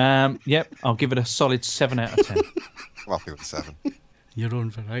cheese. Yep, I'll give it a solid 7 out of 10. I'm happy with a 7. Your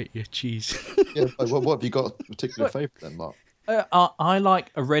own variety of cheese. Yeah, what have you got a particular favourite then, Mark? I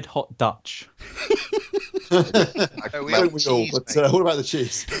like a red hot Dutch. Don't we all? But what about the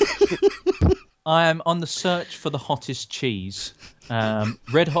cheese? I am on the search for the hottest cheese.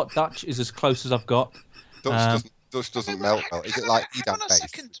 Red hot Dutch is as close as I've got. Dutch doesn't melt well. Is it like Edam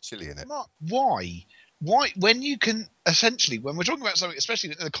based chili in it? Mark, why? When you can essentially, when we're talking about something,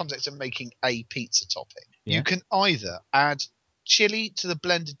 especially in the context of making a pizza topping, you can either add chili to the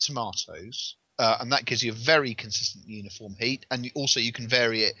blended tomatoes, and that gives you a very consistent uniform heat. And you can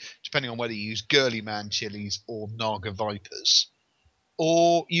vary it depending on whether you use Girly Man chilies or Naga Vipers,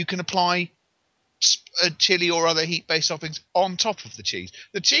 or you can apply chili or other heat-based toppings on top of the cheese.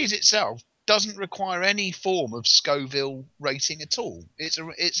 The cheese itself doesn't require any form of Scoville rating at all. It's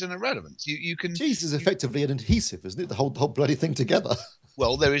an irrelevance. You can cheese is effectively an adhesive, isn't it? The whole bloody thing together.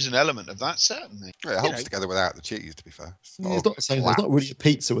 Well, there is an element of that, certainly. Yeah, it holds together without the cheese, to be fair. It's not the same. There's not really a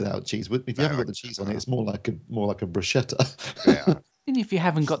pizza without cheese. If you haven't got the cheese on it, it's more like a bruschetta. Yeah. Even if you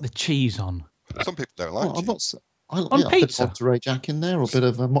haven't got the cheese on. Some people don't like cheese. On pizza? A bit of Monterey Jack in there, or a bit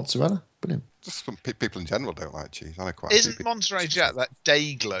of mozzarella. Brilliant. Just some people in general don't like cheese. I know quite Isn't Monterey Jack that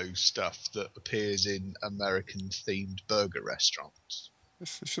Dayglow stuff that appears in American-themed burger restaurants? It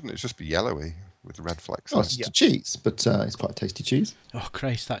shouldn't. It just be yellowy with the red flecks. Oh, it's cheese, but it's quite a tasty cheese. Oh,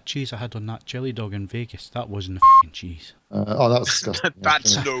 Christ, that cheese I had on that chili dog in Vegas, that wasn't a f***ing cheese. That was disgusting.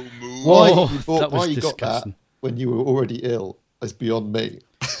 That's no move. Why you got that when you were already ill is beyond me.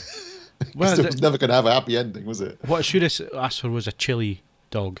 Well, it was never going to have a happy ending, was it? What I should have asked for was a chili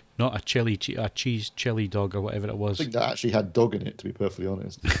dog, not a cheese chili dog or whatever it was. I think that actually had dog in it, to be perfectly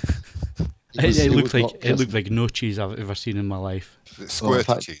honest. It looked like no cheese I've ever seen in my life. It's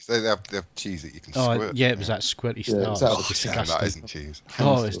squirty cheese. They have cheese that you can squirt. Yeah, it was that squirty stuff. Disgusting. That isn't cheese.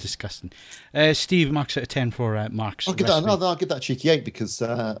 Oh, it's disgusting. Steve marks out of 10 for Mark's. I'll give that a cheeky 8 because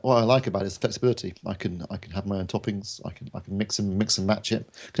what I like about it is flexibility. I can have my own toppings. I can mix and match it.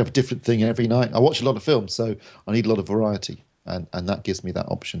 I can have a different thing every night. I watch a lot of films, so I need a lot of variety, and that gives me that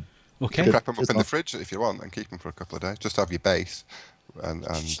option. Okay. You can prep them up in the fridge if you want and keep them for a couple of days. Just have your base and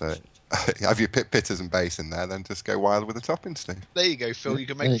have your pitters and base in there, then just go wild with the toppings, Steve. There you go, Phil. You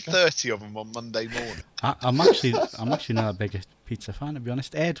can make 30 of them on Monday morning. I'm actually not a big pizza fan, to be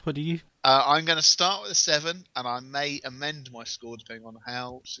honest. Ed, what do you? I'm going to start with a 7, and I may amend my score depending on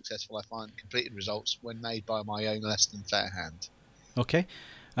how successful I find completed results when made by my own less than fair hand. Okay.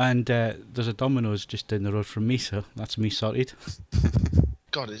 And there's a Domino's just down the road from me, so that's me sorted.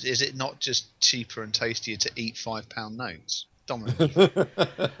 God, is it not just cheaper and tastier to eat £5 notes? Domino's.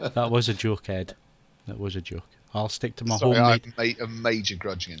 That was a joke, Ed. That was a joke. I'll stick to my homemade. I have a major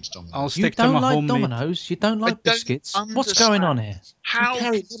grudge against Domino's. I'll stick to my homemade. You don't like Domino's? You don't like biscuits? What's going on here? How you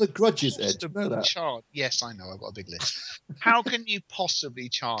carry a lot of grudges, Ed. You know that? Yes, I know. I've got a big list. How can you possibly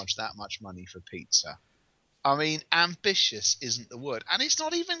charge that much money for pizza? I mean, ambitious isn't the word. And it's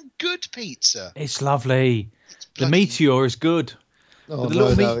not even good pizza. It's lovely. The Meteor is good. Oh, with the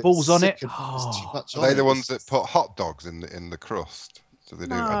little meatballs on it. Are they the ones that put hot dogs in the crust? So they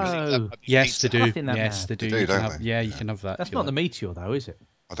do. No. Yes, they do. Yes, they do. You can have that. That's not the Meteor, though, is it?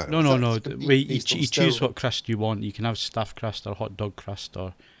 I don't know. No. You choose what crust you want. You can have stuffed crust or hot dog crust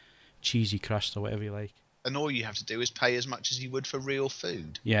or cheesy crust or whatever you like. And all you have to do is pay as much as you would for real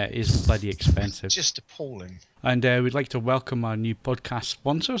food. Yeah, it is bloody expensive. It's just appalling. And we'd like to welcome our new podcast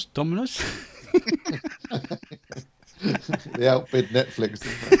sponsors, Domino's. The outbid Netflix.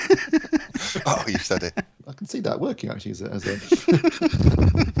 Oh, you said it. I can see that working actually as a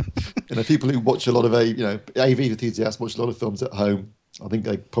people who watch a lot of AV enthusiasts watch a lot of films at home. I think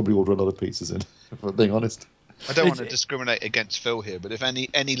they probably order a lot of pizzas in, if I'm being honest. I don't want to discriminate against Phil here, but if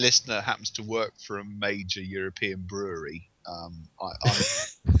any listener happens to work for a major European brewery,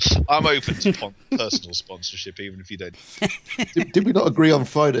 I'm open to personal sponsorship, even if you don't. Did we not agree on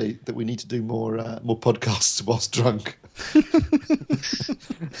Friday that we need to do more podcasts whilst drunk?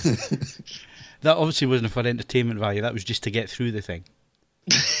 That obviously wasn't for entertainment value. That was just to get through the thing.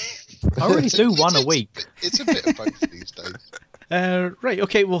 I already do one a week. It's a bit of both these days. Right,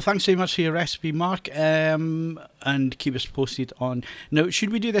 okay, well, thanks very much for your recipe, Mark, and keep us posted on... Now,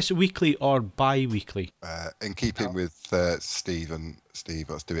 should we do this weekly or bi-weekly? In keeping with Steve,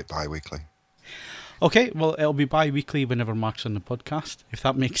 let's do it bi-weekly. Okay, well, it'll be bi-weekly whenever Mark's on the podcast, if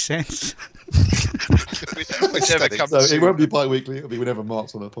that makes sense. Whichever comes so it won't be bi-weekly, it'll be whenever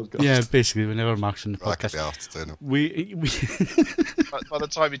Mark's on the podcast. Yeah, basically, whenever Mark's on the podcast. We By the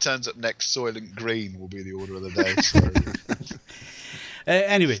time he turns up next, Soylent Green will be the order of the day. So.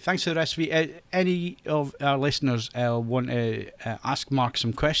 Anyway, thanks for the recipe. Any of our listeners want to ask Mark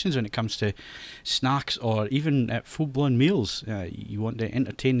some questions when it comes to snacks or even full-blown meals, you want to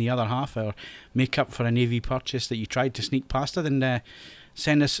entertain the other half or make up for an AV purchase that you tried to sneak past her, then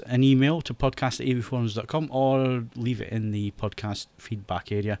send us an email to podcast@avforums.com or leave it in the podcast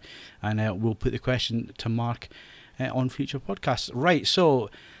feedback area, and we'll put the question to Mark on future podcasts. Right, so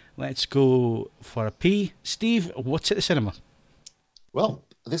let's go for a pee. Steve, what's at the cinema? Well,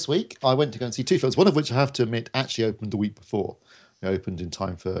 this week I went to go and see two films, one of which I have to admit actually opened the week before. It opened in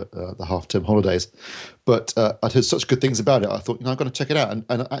time for the half-term holidays. But I'd heard such good things about it. I thought, I've got to check it out.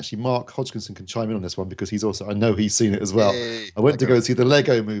 And actually, Mark Hodgkinson can chime in on this one because I know he's seen it as well. Yay, I went to go see the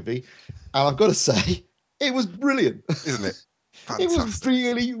Lego movie, and I've got to say, it was brilliant. Isn't it? It was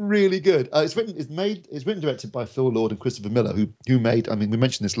really, really good. It's written and directed by Phil Lord and Christopher Miller, who made. I mean, we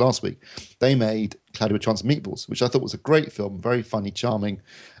mentioned this last week. They made Cloudy with Chance of Meatballs, which I thought was a great film, very funny, charming.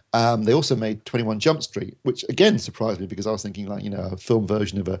 They also made 21 Jump Street, which again surprised me because I was thinking a film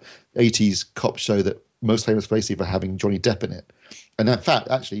version of a 80s cop show that most famous for basically for having Johnny Depp in it. And in fact,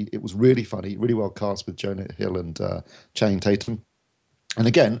 actually, it was really funny, really well cast with Jonah Hill and Channing Tatum. And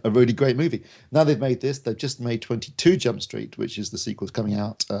again, a really great movie. Now they've made this. They've just made 22 Jump Street, which is the sequel coming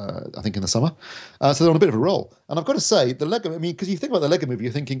out, I think, in the summer. So they're on a bit of a roll. And I've got to say, the Lego, I mean, because you think about the Lego movie,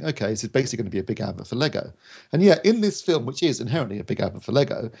 you're thinking, okay, this is basically going to be a big advert for Lego. And yet, in this film, which is inherently a big advert for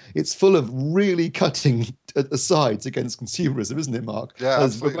Lego, it's full of really cutting asides against consumerism, isn't it, Mark? Yeah,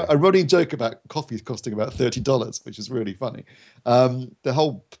 absolutely. A running joke about coffee costing about $30, which is really funny. The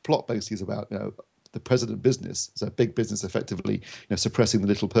whole plot basically is about, the president of business, so big business effectively, suppressing the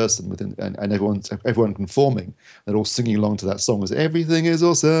little person within, and everyone conforming. They're all singing along to that song as everything is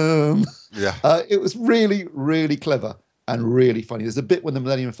awesome. Yeah. It was really, really clever and really funny. There's a bit when the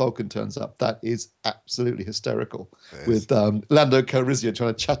Millennium Falcon turns up that is absolutely hysterical with Lando Calrissian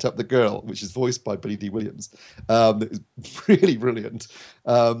trying to chat up the girl, which is voiced by Billy D. Williams. It was really brilliant.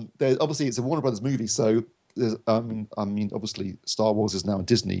 Obviously, it's a Warner Brothers movie, so obviously Star Wars is now a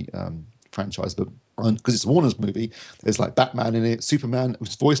Disney franchise, but because it's a Warner's movie, there's like Batman in it, Superman,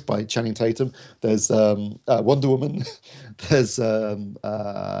 who's voiced by Channing Tatum. There's Wonder Woman. There's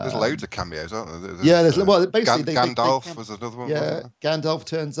loads of cameos, aren't there? Basically Gandalf was another one. Yeah, Gandalf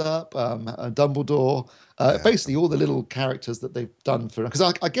turns up. Dumbledore. Basically, all the little characters that they've done for. Because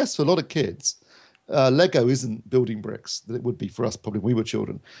I guess for a lot of kids, Lego isn't building bricks that it would be for us probably when we were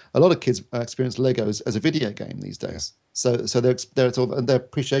children. A lot of kids experience Lego as a video game these days. So their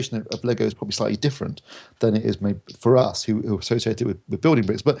appreciation of Lego is probably slightly different than it is maybe for us who associate it with building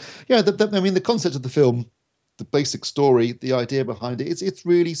bricks. But yeah, the concept of the film, the basic story, the idea behind it, it's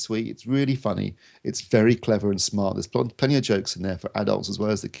really sweet. It's really funny. It's very clever and smart. There's plenty of jokes in there for adults as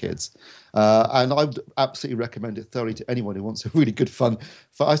well as the kids. And I would absolutely recommend it thoroughly to anyone who wants a really good fun.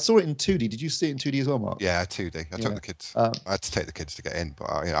 I saw it in 2D. Did you see it in 2D as well, Mark? Yeah, 2D. I took the kids. I had to take the kids to get in, but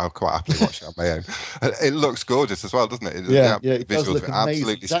I'll quite happily watch it on my own. It looks gorgeous as well, doesn't it? It visuals does look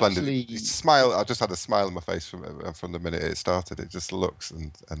absolutely splendid. Actually... Smile. I just had a smile on my face from the minute it started. It just looks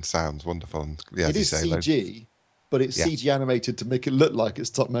and sounds wonderful. And it is CG. But it's CG animated to make it look like it's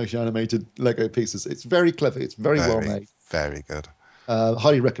stop motion animated Lego pieces. It's very clever. It's very well made. Very good.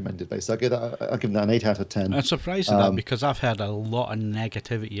 Highly recommended, basically. I'll give that an 8 out of 10. I'm surprised at that because I've heard a lot of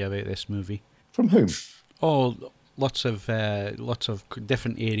negativity about this movie. From whom? Oh, lots of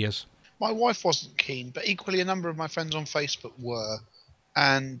different areas. My wife wasn't keen, but equally a number of my friends on Facebook were.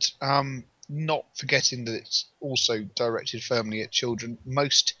 And not forgetting that it's also directed firmly at children.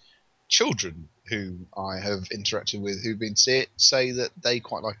 Most children who I have interacted with who've been see it say that they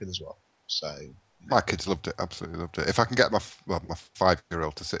quite like it as well. So my kids loved it, absolutely loved it. If I can get my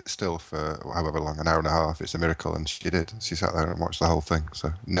 5-year-old to sit still for however long, an hour and a half, it's a miracle, and she did. She sat there and watched the whole thing.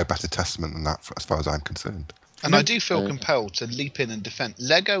 So no better testament than that, as far as I'm concerned. And I do feel compelled to leap in and defend.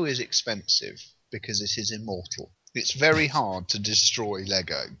 Lego is expensive because it is immortal. It's very hard to destroy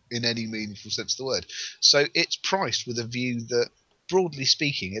Lego in any meaningful sense of the word. So it's priced with a view that, broadly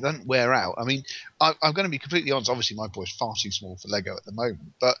speaking, it doesn't wear out. I mean, I'm going to be completely honest. Obviously, my boy's far too small for Lego at the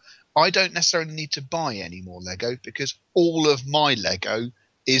moment, but I don't necessarily need to buy any more Lego because all of my Lego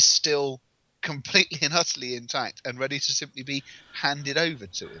is still completely and utterly intact and ready to simply be handed over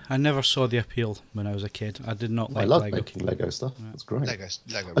to him. I never saw the appeal when I was a kid. I did not like I love Lego. making Lego stuff. That's great. Lego.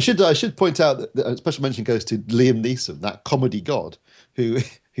 I should point out that a special mention goes to Liam Neeson, that comedy god who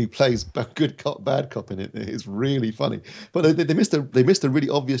plays good cop, bad cop in it. It's really funny. But they missed a really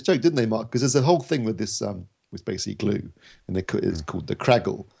obvious joke, didn't they, Mark? Because there's a whole thing with this with basically glue, and it's called the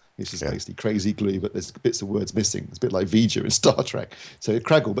Craggle. It's just basically crazy glue, but there's bits of words missing. It's a bit like V'ger in Star Trek. So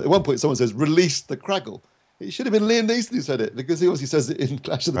Craggle. But at one point, someone says, "Release the Craggle." It should have been Liam Neeson who said it because he obviously says it in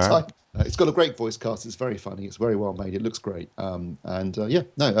Clash of the Titans. It's got a great voice cast. It's very funny. It's very well made. It looks great. I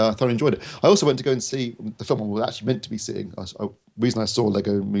thoroughly enjoyed it. I also went to go and see the film I was actually meant to be seeing. The reason I saw a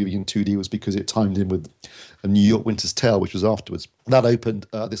Lego movie in 2D was because it timed in with A New York Winter's Tale, which was afterwards. That opened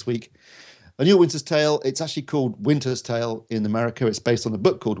this week. A New York Winter's Tale, it's actually called Winter's Tale in America. It's based on a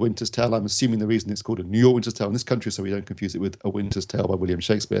book called Winter's Tale. I'm assuming the reason it's called A New York Winter's Tale in this country so we don't confuse it with A Winter's Tale by William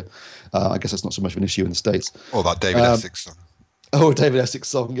Shakespeare. I guess that's not so much of an issue in the States. Or that David Essex song. Oh, David Essex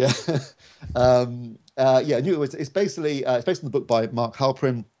song, yeah. Yeah, I knew it was. It's basically it's based on the book by Mark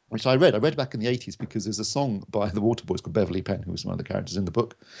Halperin, which I read. I read back in the 80s because there's a song by the Waterboys called Beverly Penn, who was one of the characters in the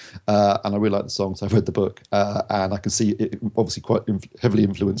book. And I really like the song, so I read the book. And I can see it obviously quite heavily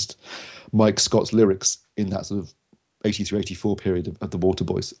influenced Mike Scott's lyrics in that sort of 83, 84 period of the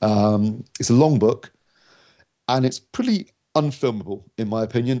Waterboys. It's a long book, and it's pretty unfilmable, in my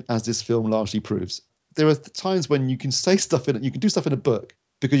opinion, as this film largely proves. There are times when you can say stuff in it, you can do stuff in a book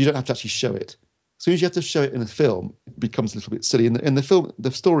because you don't have to actually show it. As soon as you have to show it in a film, it becomes a little bit silly. In the film,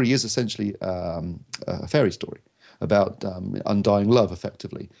 the story is essentially a fairy story about undying love,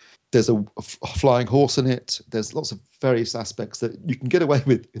 effectively. There's a flying horse in it. There's lots of various aspects that you can get away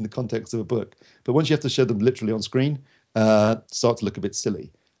with in the context of a book. But once you have to show them literally on screen, start to look a bit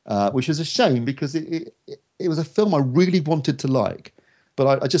silly, which is a shame because it was a film I really wanted to like.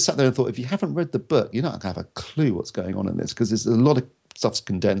 But I just sat there and thought, if you haven't read the book, you're not going to have a clue what's going on in this because there's a lot of stuff's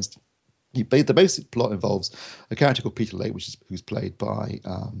condensed. The basic plot involves a character called Peter Lake, who's played by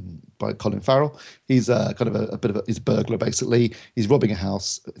Colin Farrell. He's he's a burglar basically. He's robbing a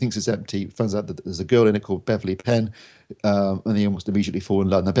house, thinks it's empty, finds out that there's a girl in it called Beverly Penn, and he almost immediately falls in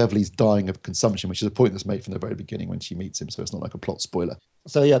love. Now Beverly's dying of consumption, which is a point that's made from the very beginning when she meets him, so it's not like a plot spoiler.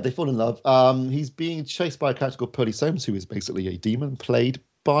 So yeah, they fall in love. He's being chased by a character called Pearly Soames, who is basically a demon, played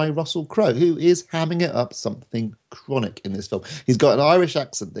by Russell Crowe, who is hamming it up something chronic in this film. He's got an Irish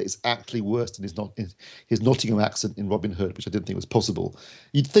accent that is actually worse than his Nottingham accent in Robin Hood, which I didn't think was possible.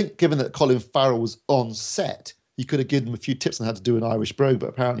 You'd think, given that Colin Farrell was on set, he could have given him a few tips on how to do an Irish brogue, but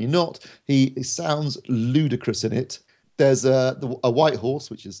apparently not. He sounds ludicrous in it. There's a white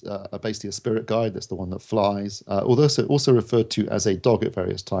horse, which is basically a spirit guide. That's the one that flies, although also referred to as a dog at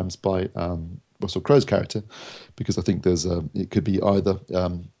various times by Russell Crowe's character, because I think there's it could be either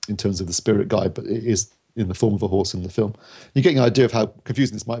in terms of the spirit guide, but it is in the form of a horse in the film. You're getting an idea of how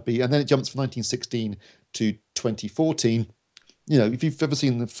confusing this might be. And then it jumps from 1916 to 2014. You know, if you've ever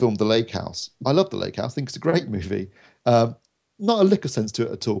seen the film The Lake House, I love The Lake House. I think it's a great movie. Not a lick of sense to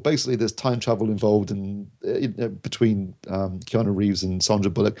it at all. Basically, there's time travel involved between Keanu Reeves and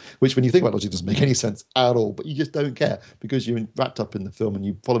Sandra Bullock, which when you think about logic doesn't make any sense at all, but you just don't care because you're wrapped up in the film and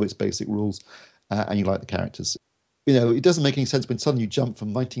you follow its basic rules and you like the characters. You know, it doesn't make any sense when suddenly you jump from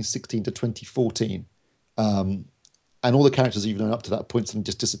 1916 to 2014 and all the characters you've known up to that point suddenly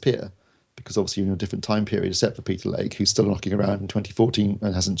just disappear because obviously you're in a different time period, except for Peter Lake, who's still knocking around in 2014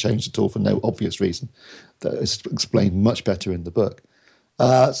 and hasn't changed at all for no obvious reason. That is explained much better in the book.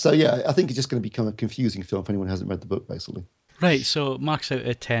 So yeah, I think it's just going to become a confusing film if anyone hasn't read the book, basically. Right, so marks out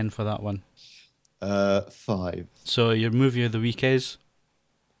of 10 for that one. 5. So your movie of the week is?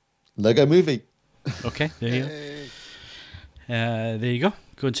 Lego Movie. Okay, there you go. There you go.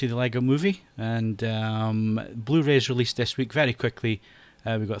 Go and see the Lego Movie. And Blu-ray's released this week very quickly.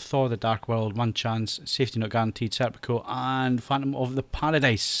 We've got Thor: The Dark World, One Chance, Safety Not Guaranteed, Serpico, and Phantom of the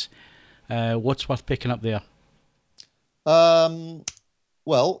Paradise. What's worth picking up there?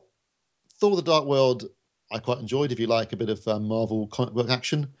 Well, Thor: The Dark World I quite enjoyed, if you like a bit of Marvel comic book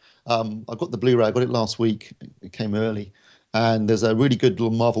action. I got the Blu-ray, I got it last week. It came early. And there's a really good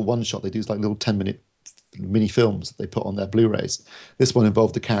little Marvel one-shot. They do like little 10-minute mini films that they put on their Blu-rays. This one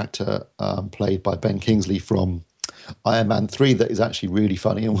involved a character played by Ben Kingsley from Iron Man 3 that is actually really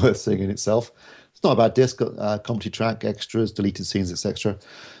funny and worth seeing in itself. It's not a bad disc, comedy track, extras, deleted scenes, etc.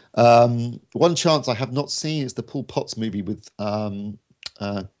 One Chance I have not seen is the Paul Potts movie with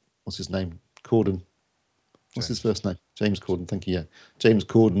what's his name? Corden. What's his first name? James Corden. Thank you. Yeah, James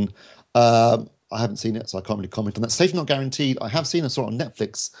Corden. I haven't seen it, so I can't really comment on that. Safe Not Guaranteed. I have seen. I saw it on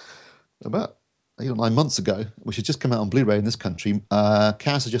Netflix about 8 or 9 months ago, which had just come out on Blu-ray in this country. Kaz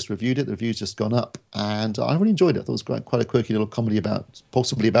has just reviewed it. The review's just gone up, and I really enjoyed it. I thought it was quite a quirky little comedy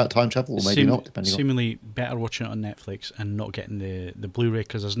possibly about time travel, or maybe not, depending seemingly better watching it on Netflix and not getting the Blu-ray,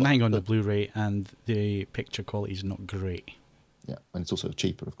 because there's nothing on the Blu-ray and the picture quality is not great. Yeah, and it's also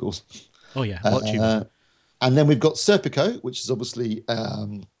cheaper, of course. Oh yeah, a lot cheaper. And then we've got Serpico, which is obviously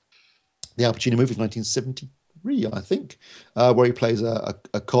the Al Pacino movie of 1973, I think, where he plays a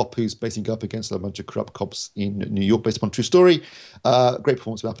cop who's basically up against a bunch of corrupt cops in New York, based upon a true story. Great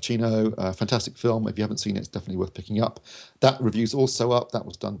performance of Al Pacino, fantastic film. If you haven't seen it, it's definitely worth picking up. That review's also up. That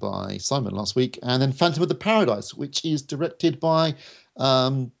was done by Simon last week. And then Phantom of the Paradise, which is directed by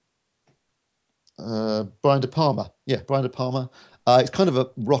Brian De Palma. Yeah, Brian De Palma. It's kind of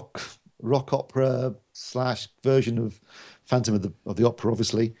a rock opera / version of Phantom of the Opera,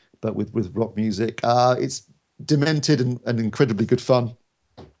 obviously, but with rock music. It's demented and incredibly good fun.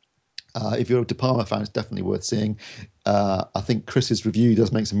 If you're a De Palma fan, it's definitely worth seeing. I think Chris's review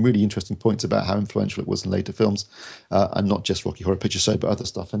does make some really interesting points about how influential it was in later films, and not just Rocky Horror Picture Show, but other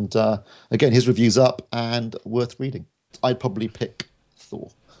stuff. And again, his review's up and worth reading. I'd probably pick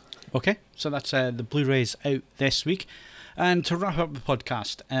Thor. Okay, so that's the Blu-rays out this week. And to wrap up the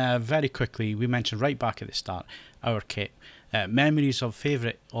podcast, very quickly, we mentioned right back at the start, our kit. Memories of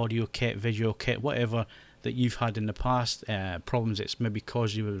favourite audio kit, video kit, whatever that you've had in the past, problems it's maybe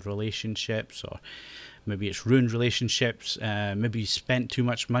caused you with relationships, or maybe it's ruined relationships, maybe you spent too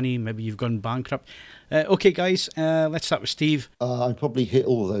much money, maybe you've gone bankrupt. Okay, guys, let's start with Steve. I'd probably hit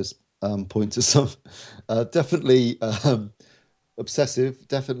all of those points or some. Definitely obsessive,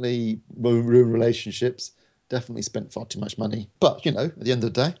 definitely ruined relationships, definitely spent far too much money. But, you know, at the end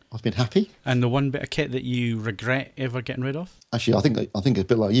of the day, I've been happy. And the one bit of kit that you regret ever getting rid of? Actually, I think a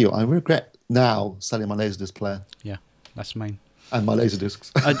bit like you. I regret now selling my Laserdisc player. Yeah, that's mine. And my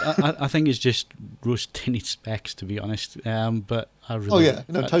Laserdiscs. I think it's just rose-tinted specs, to be honest. But I really... Oh, yeah.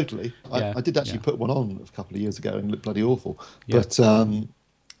 No, totally. Yeah, I did actually put one on a couple of years ago and it looked bloody awful. Yeah. But,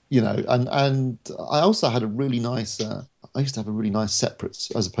 you know, and I also had a really nice... I used to have a really nice separate,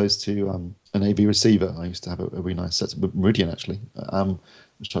 as opposed to an AV receiver. I used to have a really nice set with Meridian, actually,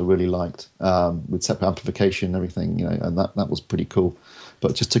 which I really liked, with separate amplification and everything, you know, and that was pretty cool.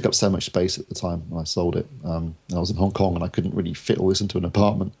 But it just took up so much space at the time when I sold it. And I was in Hong Kong and I couldn't really fit all this into an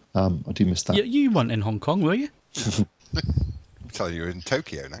apartment. I do miss that. You weren't in Hong Kong, were you? I'll tell you, you're in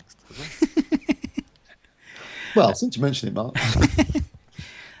Tokyo next. Well, since you mention it, Mark.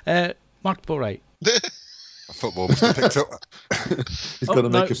 Mark Boatwright. Football must have picked up. He's got to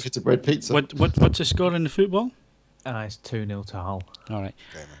make a pita bread pizza. What's the score in the football? It's 2-0 to Hull. All right.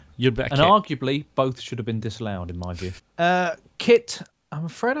 You're better. And arguably, both should have been disallowed, in my view. Kit, I'm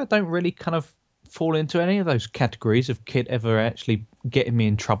afraid I don't really kind of fall into any of those categories of kit ever actually getting me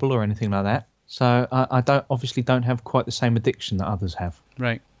in trouble or anything like that. So I don't have quite the same addiction that others have.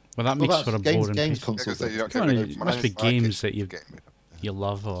 Right. Well, that makes for a boring games piece. console. It must be games that you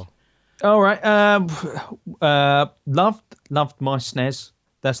love, or... All right. Loved my SNES.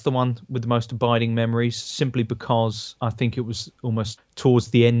 That's the one with the most abiding memories, simply because I think it was almost towards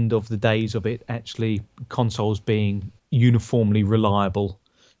the end of the days of it, actually, consoles being uniformly reliable.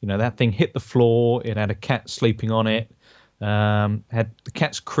 You know, that thing hit the floor. It had a cat sleeping on it. Had the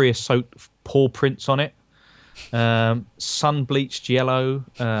cat's creosote paw prints on it. Sun-bleached yellow.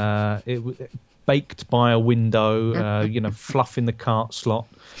 Baked by a window, fluff in the cart slot.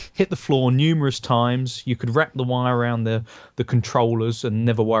 Hit the floor numerous times. You could wrap the wire around the controllers and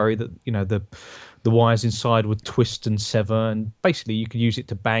never worry that, you know, the wires inside would twist and sever. And basically, you could use it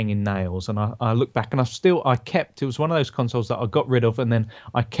to bang in nails. And I look back and it was one of those consoles that I got rid of, and then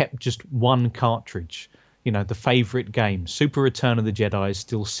I kept just one cartridge. You know, the favourite game, Super Return of the Jedi, is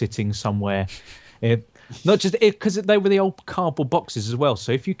still sitting somewhere. Not just because they were the old cardboard boxes as well.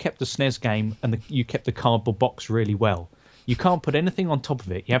 So if you kept the SNES game and you kept the cardboard box really well, you can't put anything on top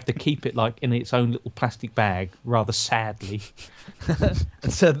of it. You have to keep it like in its own little plastic bag, rather sadly.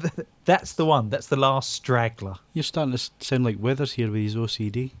 And so that's the one. That's the last straggler. You're starting to sound like Withers here with his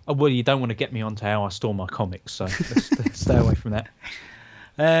OCD. Oh, well, you don't want to get me onto how I store my comics, so let's stay away from that.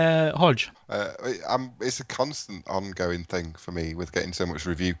 Hodge. It's a constant ongoing thing for me with getting so much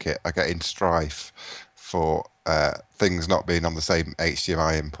review kit. I get in strife for things not being on the same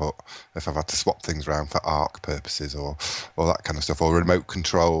HDMI input, if I've had to swap things around for ARC purposes or that kind of stuff, or remote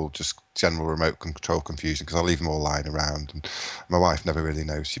control, just general remote control confusion, because I leave them all lying around, and my wife never really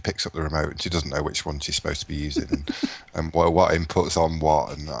knows. She picks up the remote and she doesn't know which one she's supposed to be using and what inputs on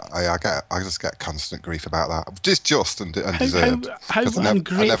what, and I just get constant grief about that. Just and deserved. How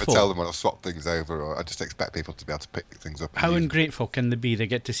ungrateful. I never tell them when I've swapped things over, or I just expect people to be able to pick things up. How ungrateful can they be? They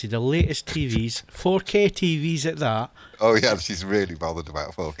get to see the latest TVs, 4K TVs at that. Oh yeah, she's really bothered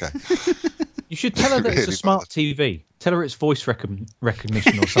about 4K. You should tell her that it's a smart TV. Tell her it's voice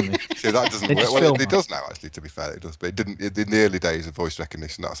recognition or something. See, that doesn't work. Well, it does now, actually, to be fair, it does. But it didn't in the early days of voice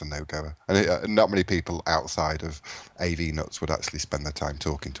recognition. That's a no-goer. And not many people outside of AV nuts would actually spend their time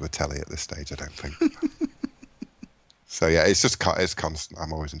talking to a telly at this stage, I don't think. So yeah, it's constant.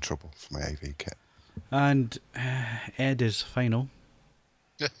 I'm always in trouble for my AV kit. And Ed is final.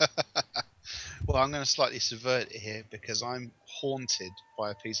 Well, I'm going to slightly subvert it here because I'm haunted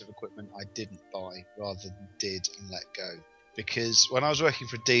by a piece of equipment I didn't buy rather than did and let go. Because when I was working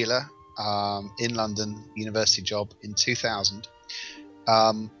for a dealer in London, university job in 2000,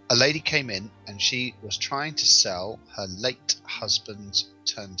 a lady came in and she was trying to sell her late husband's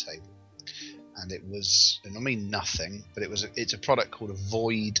turntable. And it was, and I mean nothing, but it's a product called a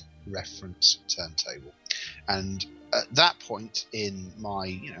Void reference turntable. And at that point in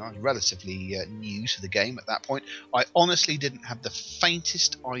my, I was relatively new to the game at that point, I honestly didn't have the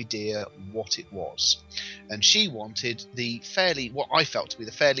faintest idea what it was. And she wanted what I felt to be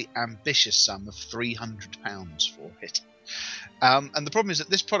the fairly ambitious sum of £300 for it. And the problem is that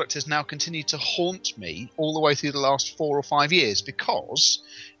this product has now continued to haunt me all the way through the last 4 or 5 years, because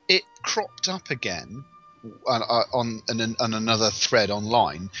it cropped up again on another thread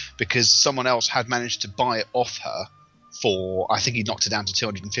online, because someone else had managed to buy it off her for, I think he knocked it down to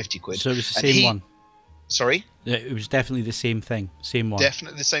 250 quid. So it was the same one? Sorry? Yeah, it was definitely the same thing, same one.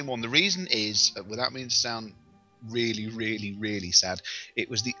 Definitely the same one. The reason is, without meaning to sound really, really, really sad, it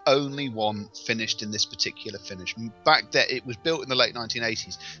was the only one finished in this particular finish. Back then, it was built in the late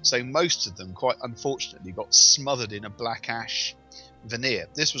 1980s, so most of them, quite unfortunately, got smothered in a black ash veneer.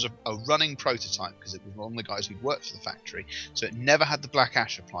 This was a running prototype, because it was one of the guys who'd worked for the factory, so it never had the black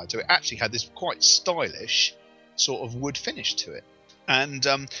ash applied, so it actually had this quite stylish sort of wood finish to it. And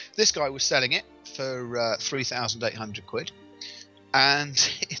this guy was selling it for 3,800 quid, and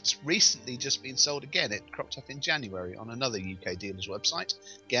it's recently just been sold again. It cropped up in January on another UK dealer's website.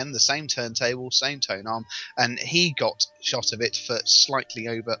 Again, the same turntable, same tone arm, and he got shot of it for slightly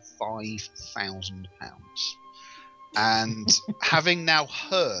over £5,000. And having now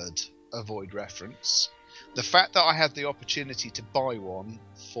heard a Void reference, the fact that I had the opportunity to buy one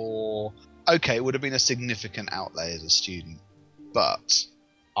for, okay, it would have been a significant outlay as a student, but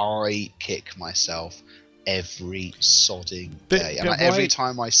I kick myself every sodding day. And every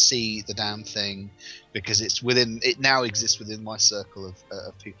time I see the damn thing, because it now exists within my circle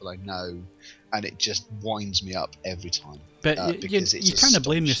of people I know, and it just winds me up every time. But you kind of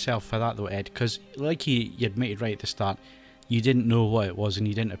blame yourself for that though, Ed, because like you admitted right at the start, you didn't know what it was and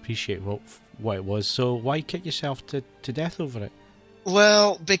you didn't appreciate what it was, so why kick yourself to death over it?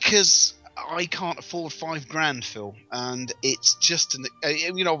 Well, because I can't afford $5,000, Phil, and it's just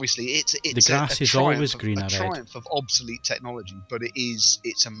obviously it's the grass is always greener. A triumph of obsolete technology, but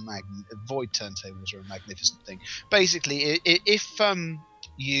it's a Void turntables are a magnificent thing. Basically, if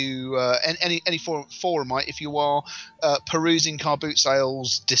you any forumite, if you are perusing car boot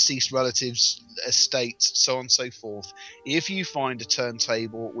sales, deceased relatives, estates, so on and so forth, if you find a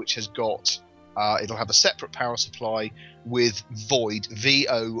turntable which has got it'll have a separate power supply with Void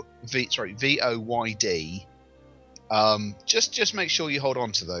VOYD. Just make sure you hold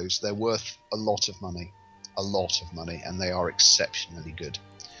on to those. They're worth a lot of money, and they are exceptionally good.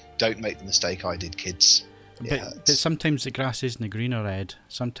 Don't make the mistake I did, kids. But sometimes the grass isn't greener, Ed.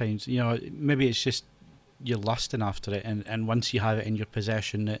 Sometimes, maybe it's just you're lusting after it, and once you have it in your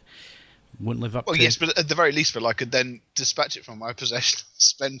possession, it won't live up to... Well, yes, but at the very least, Phil, I could then dispatch it from my possession and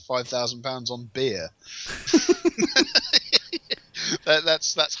spend £5,000 on beer.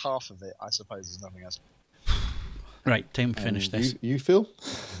 That's half of it, I suppose. There's nothing else. Right, time to finish this. You Phil?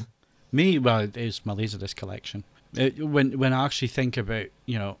 Me, well, it's my Laserdisc collection. When I actually think about,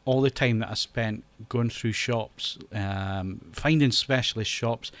 all the time that I spent going through shops, finding specialist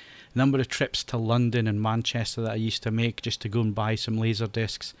shops, the number of trips to London and Manchester that I used to make just to go and buy some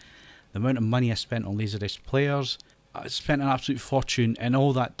Laserdiscs, the amount of money I spent on Laserdisc players, I spent an absolute fortune, and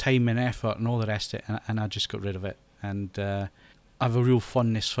all that time and effort and all the rest of it, and I just got rid of it. And I have a real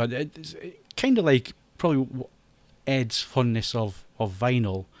fondness for it. It's kind of like probably Ed's fondness of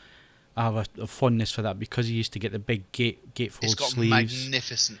vinyl. I have a fondness for that because he used to get the big gatefold sleeves. It's got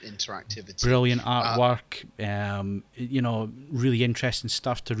magnificent interactivity. Brilliant artwork, really interesting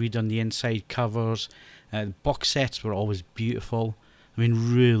stuff to read on the inside covers. Box sets were always beautiful. I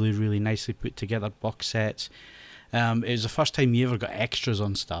mean, really, really nicely put together box sets. It was the first time you ever got extras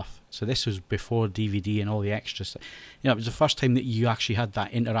on stuff. So this was before DVD and all the extras. It was the first time that you actually had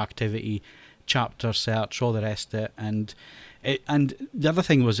that interactivity, chapter search, all the rest of it. And the other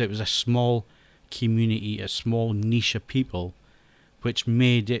thing was it was a small community, a small niche of people, which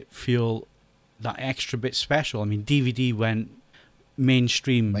made it feel that extra bit special. I mean, DVD went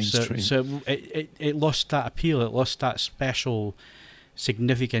mainstream. So it lost that appeal. It lost that special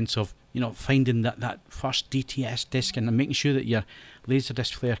significance of finding that first DTS disc and making sure that your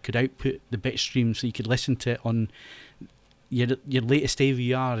Laserdisc player could output the bit stream so you could listen to it on your latest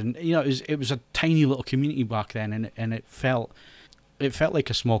AVR. And it was a tiny little community back then, and it felt like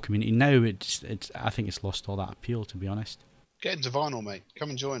a small community. Now I think it's lost all that appeal, to be honest. Get into vinyl, mate. Come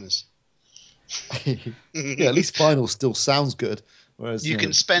and join us. Yeah, at least vinyl still sounds good. Whereas, you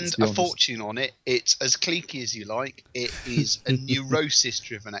can spend let's be a honest. fortune on it. It's as cliquey as you like. It is a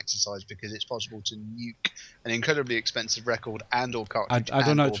neurosis-driven exercise because it's possible to nuke an incredibly expensive record and/or cartridge. I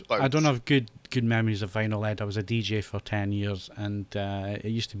don't know. and/or both. I don't have good memories of vinyl, Ed. I was a DJ for 10 years, and it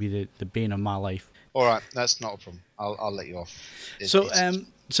used to be the bane of my life. All right, that's not a problem. I'll let you off. So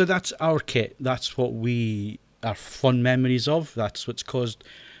that's our kit. That's what we are fond memories of. That's what's caused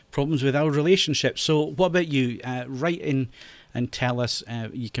problems with our relationship. So what about you? Write in and tell us.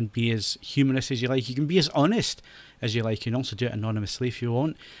 You can be as humorous as you like. You can be as honest as you like. You can also do it anonymously if you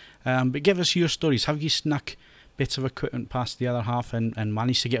want. But give us your stories. Have you snuck bits of equipment past the other half and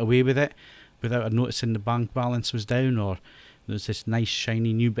managed to get away with it without noticing the bank balance was down, or there's this nice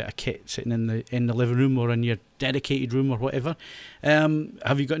shiny new bit of kit sitting in the living room or in your dedicated room or whatever?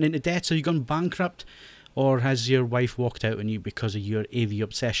 Have you gotten into debt? Have you gone bankrupt? Or has your wife walked out on you because of your AV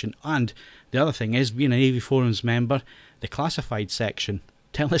obsession? And the other thing is, being an AV Forums member, the classified section.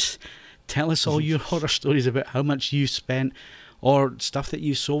 Tell us all your horror stories about how much you spent or stuff that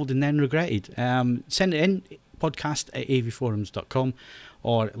you sold and then regretted. Send it in, podcast@avforums.com,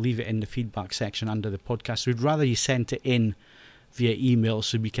 or leave it in the feedback section under the podcast. We'd rather you send it in via email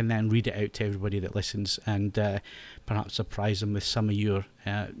so we can then read it out to everybody that listens and perhaps surprise them with some of your,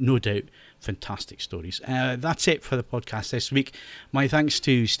 no doubt, fantastic stories. That's it for the podcast this week. My thanks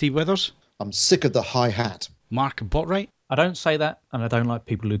to Steve Withers. I'm sick of the high hat. Mark Botwright. I don't say that, and I don't like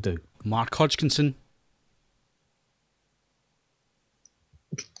people who do. Mark Hodgkinson.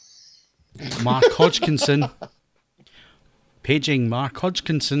 Mark Hodgkinson. Paging Mark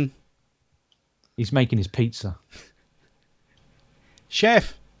Hodgkinson. He's making his pizza.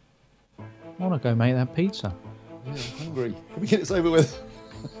 Chef. I want to go make that pizza. Yeah, I'm hungry. Can we get this over with?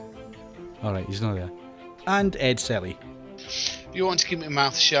 All right, he's not there. And Ed Selly. If you want to keep your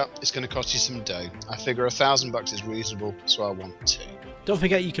mouth shut, it's going to cost you some dough. I figure $1,000 is reasonable, so I want to. Don't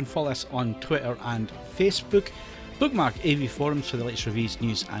forget you can follow us on Twitter and Facebook. Bookmark AV Forums for the latest reviews,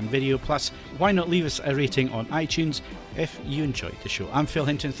 news and video. Plus, why not leave us a rating on iTunes if you enjoyed the show. I'm Phil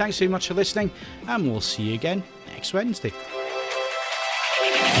Hinton. Thanks very much for listening, and we'll see you again next Wednesday.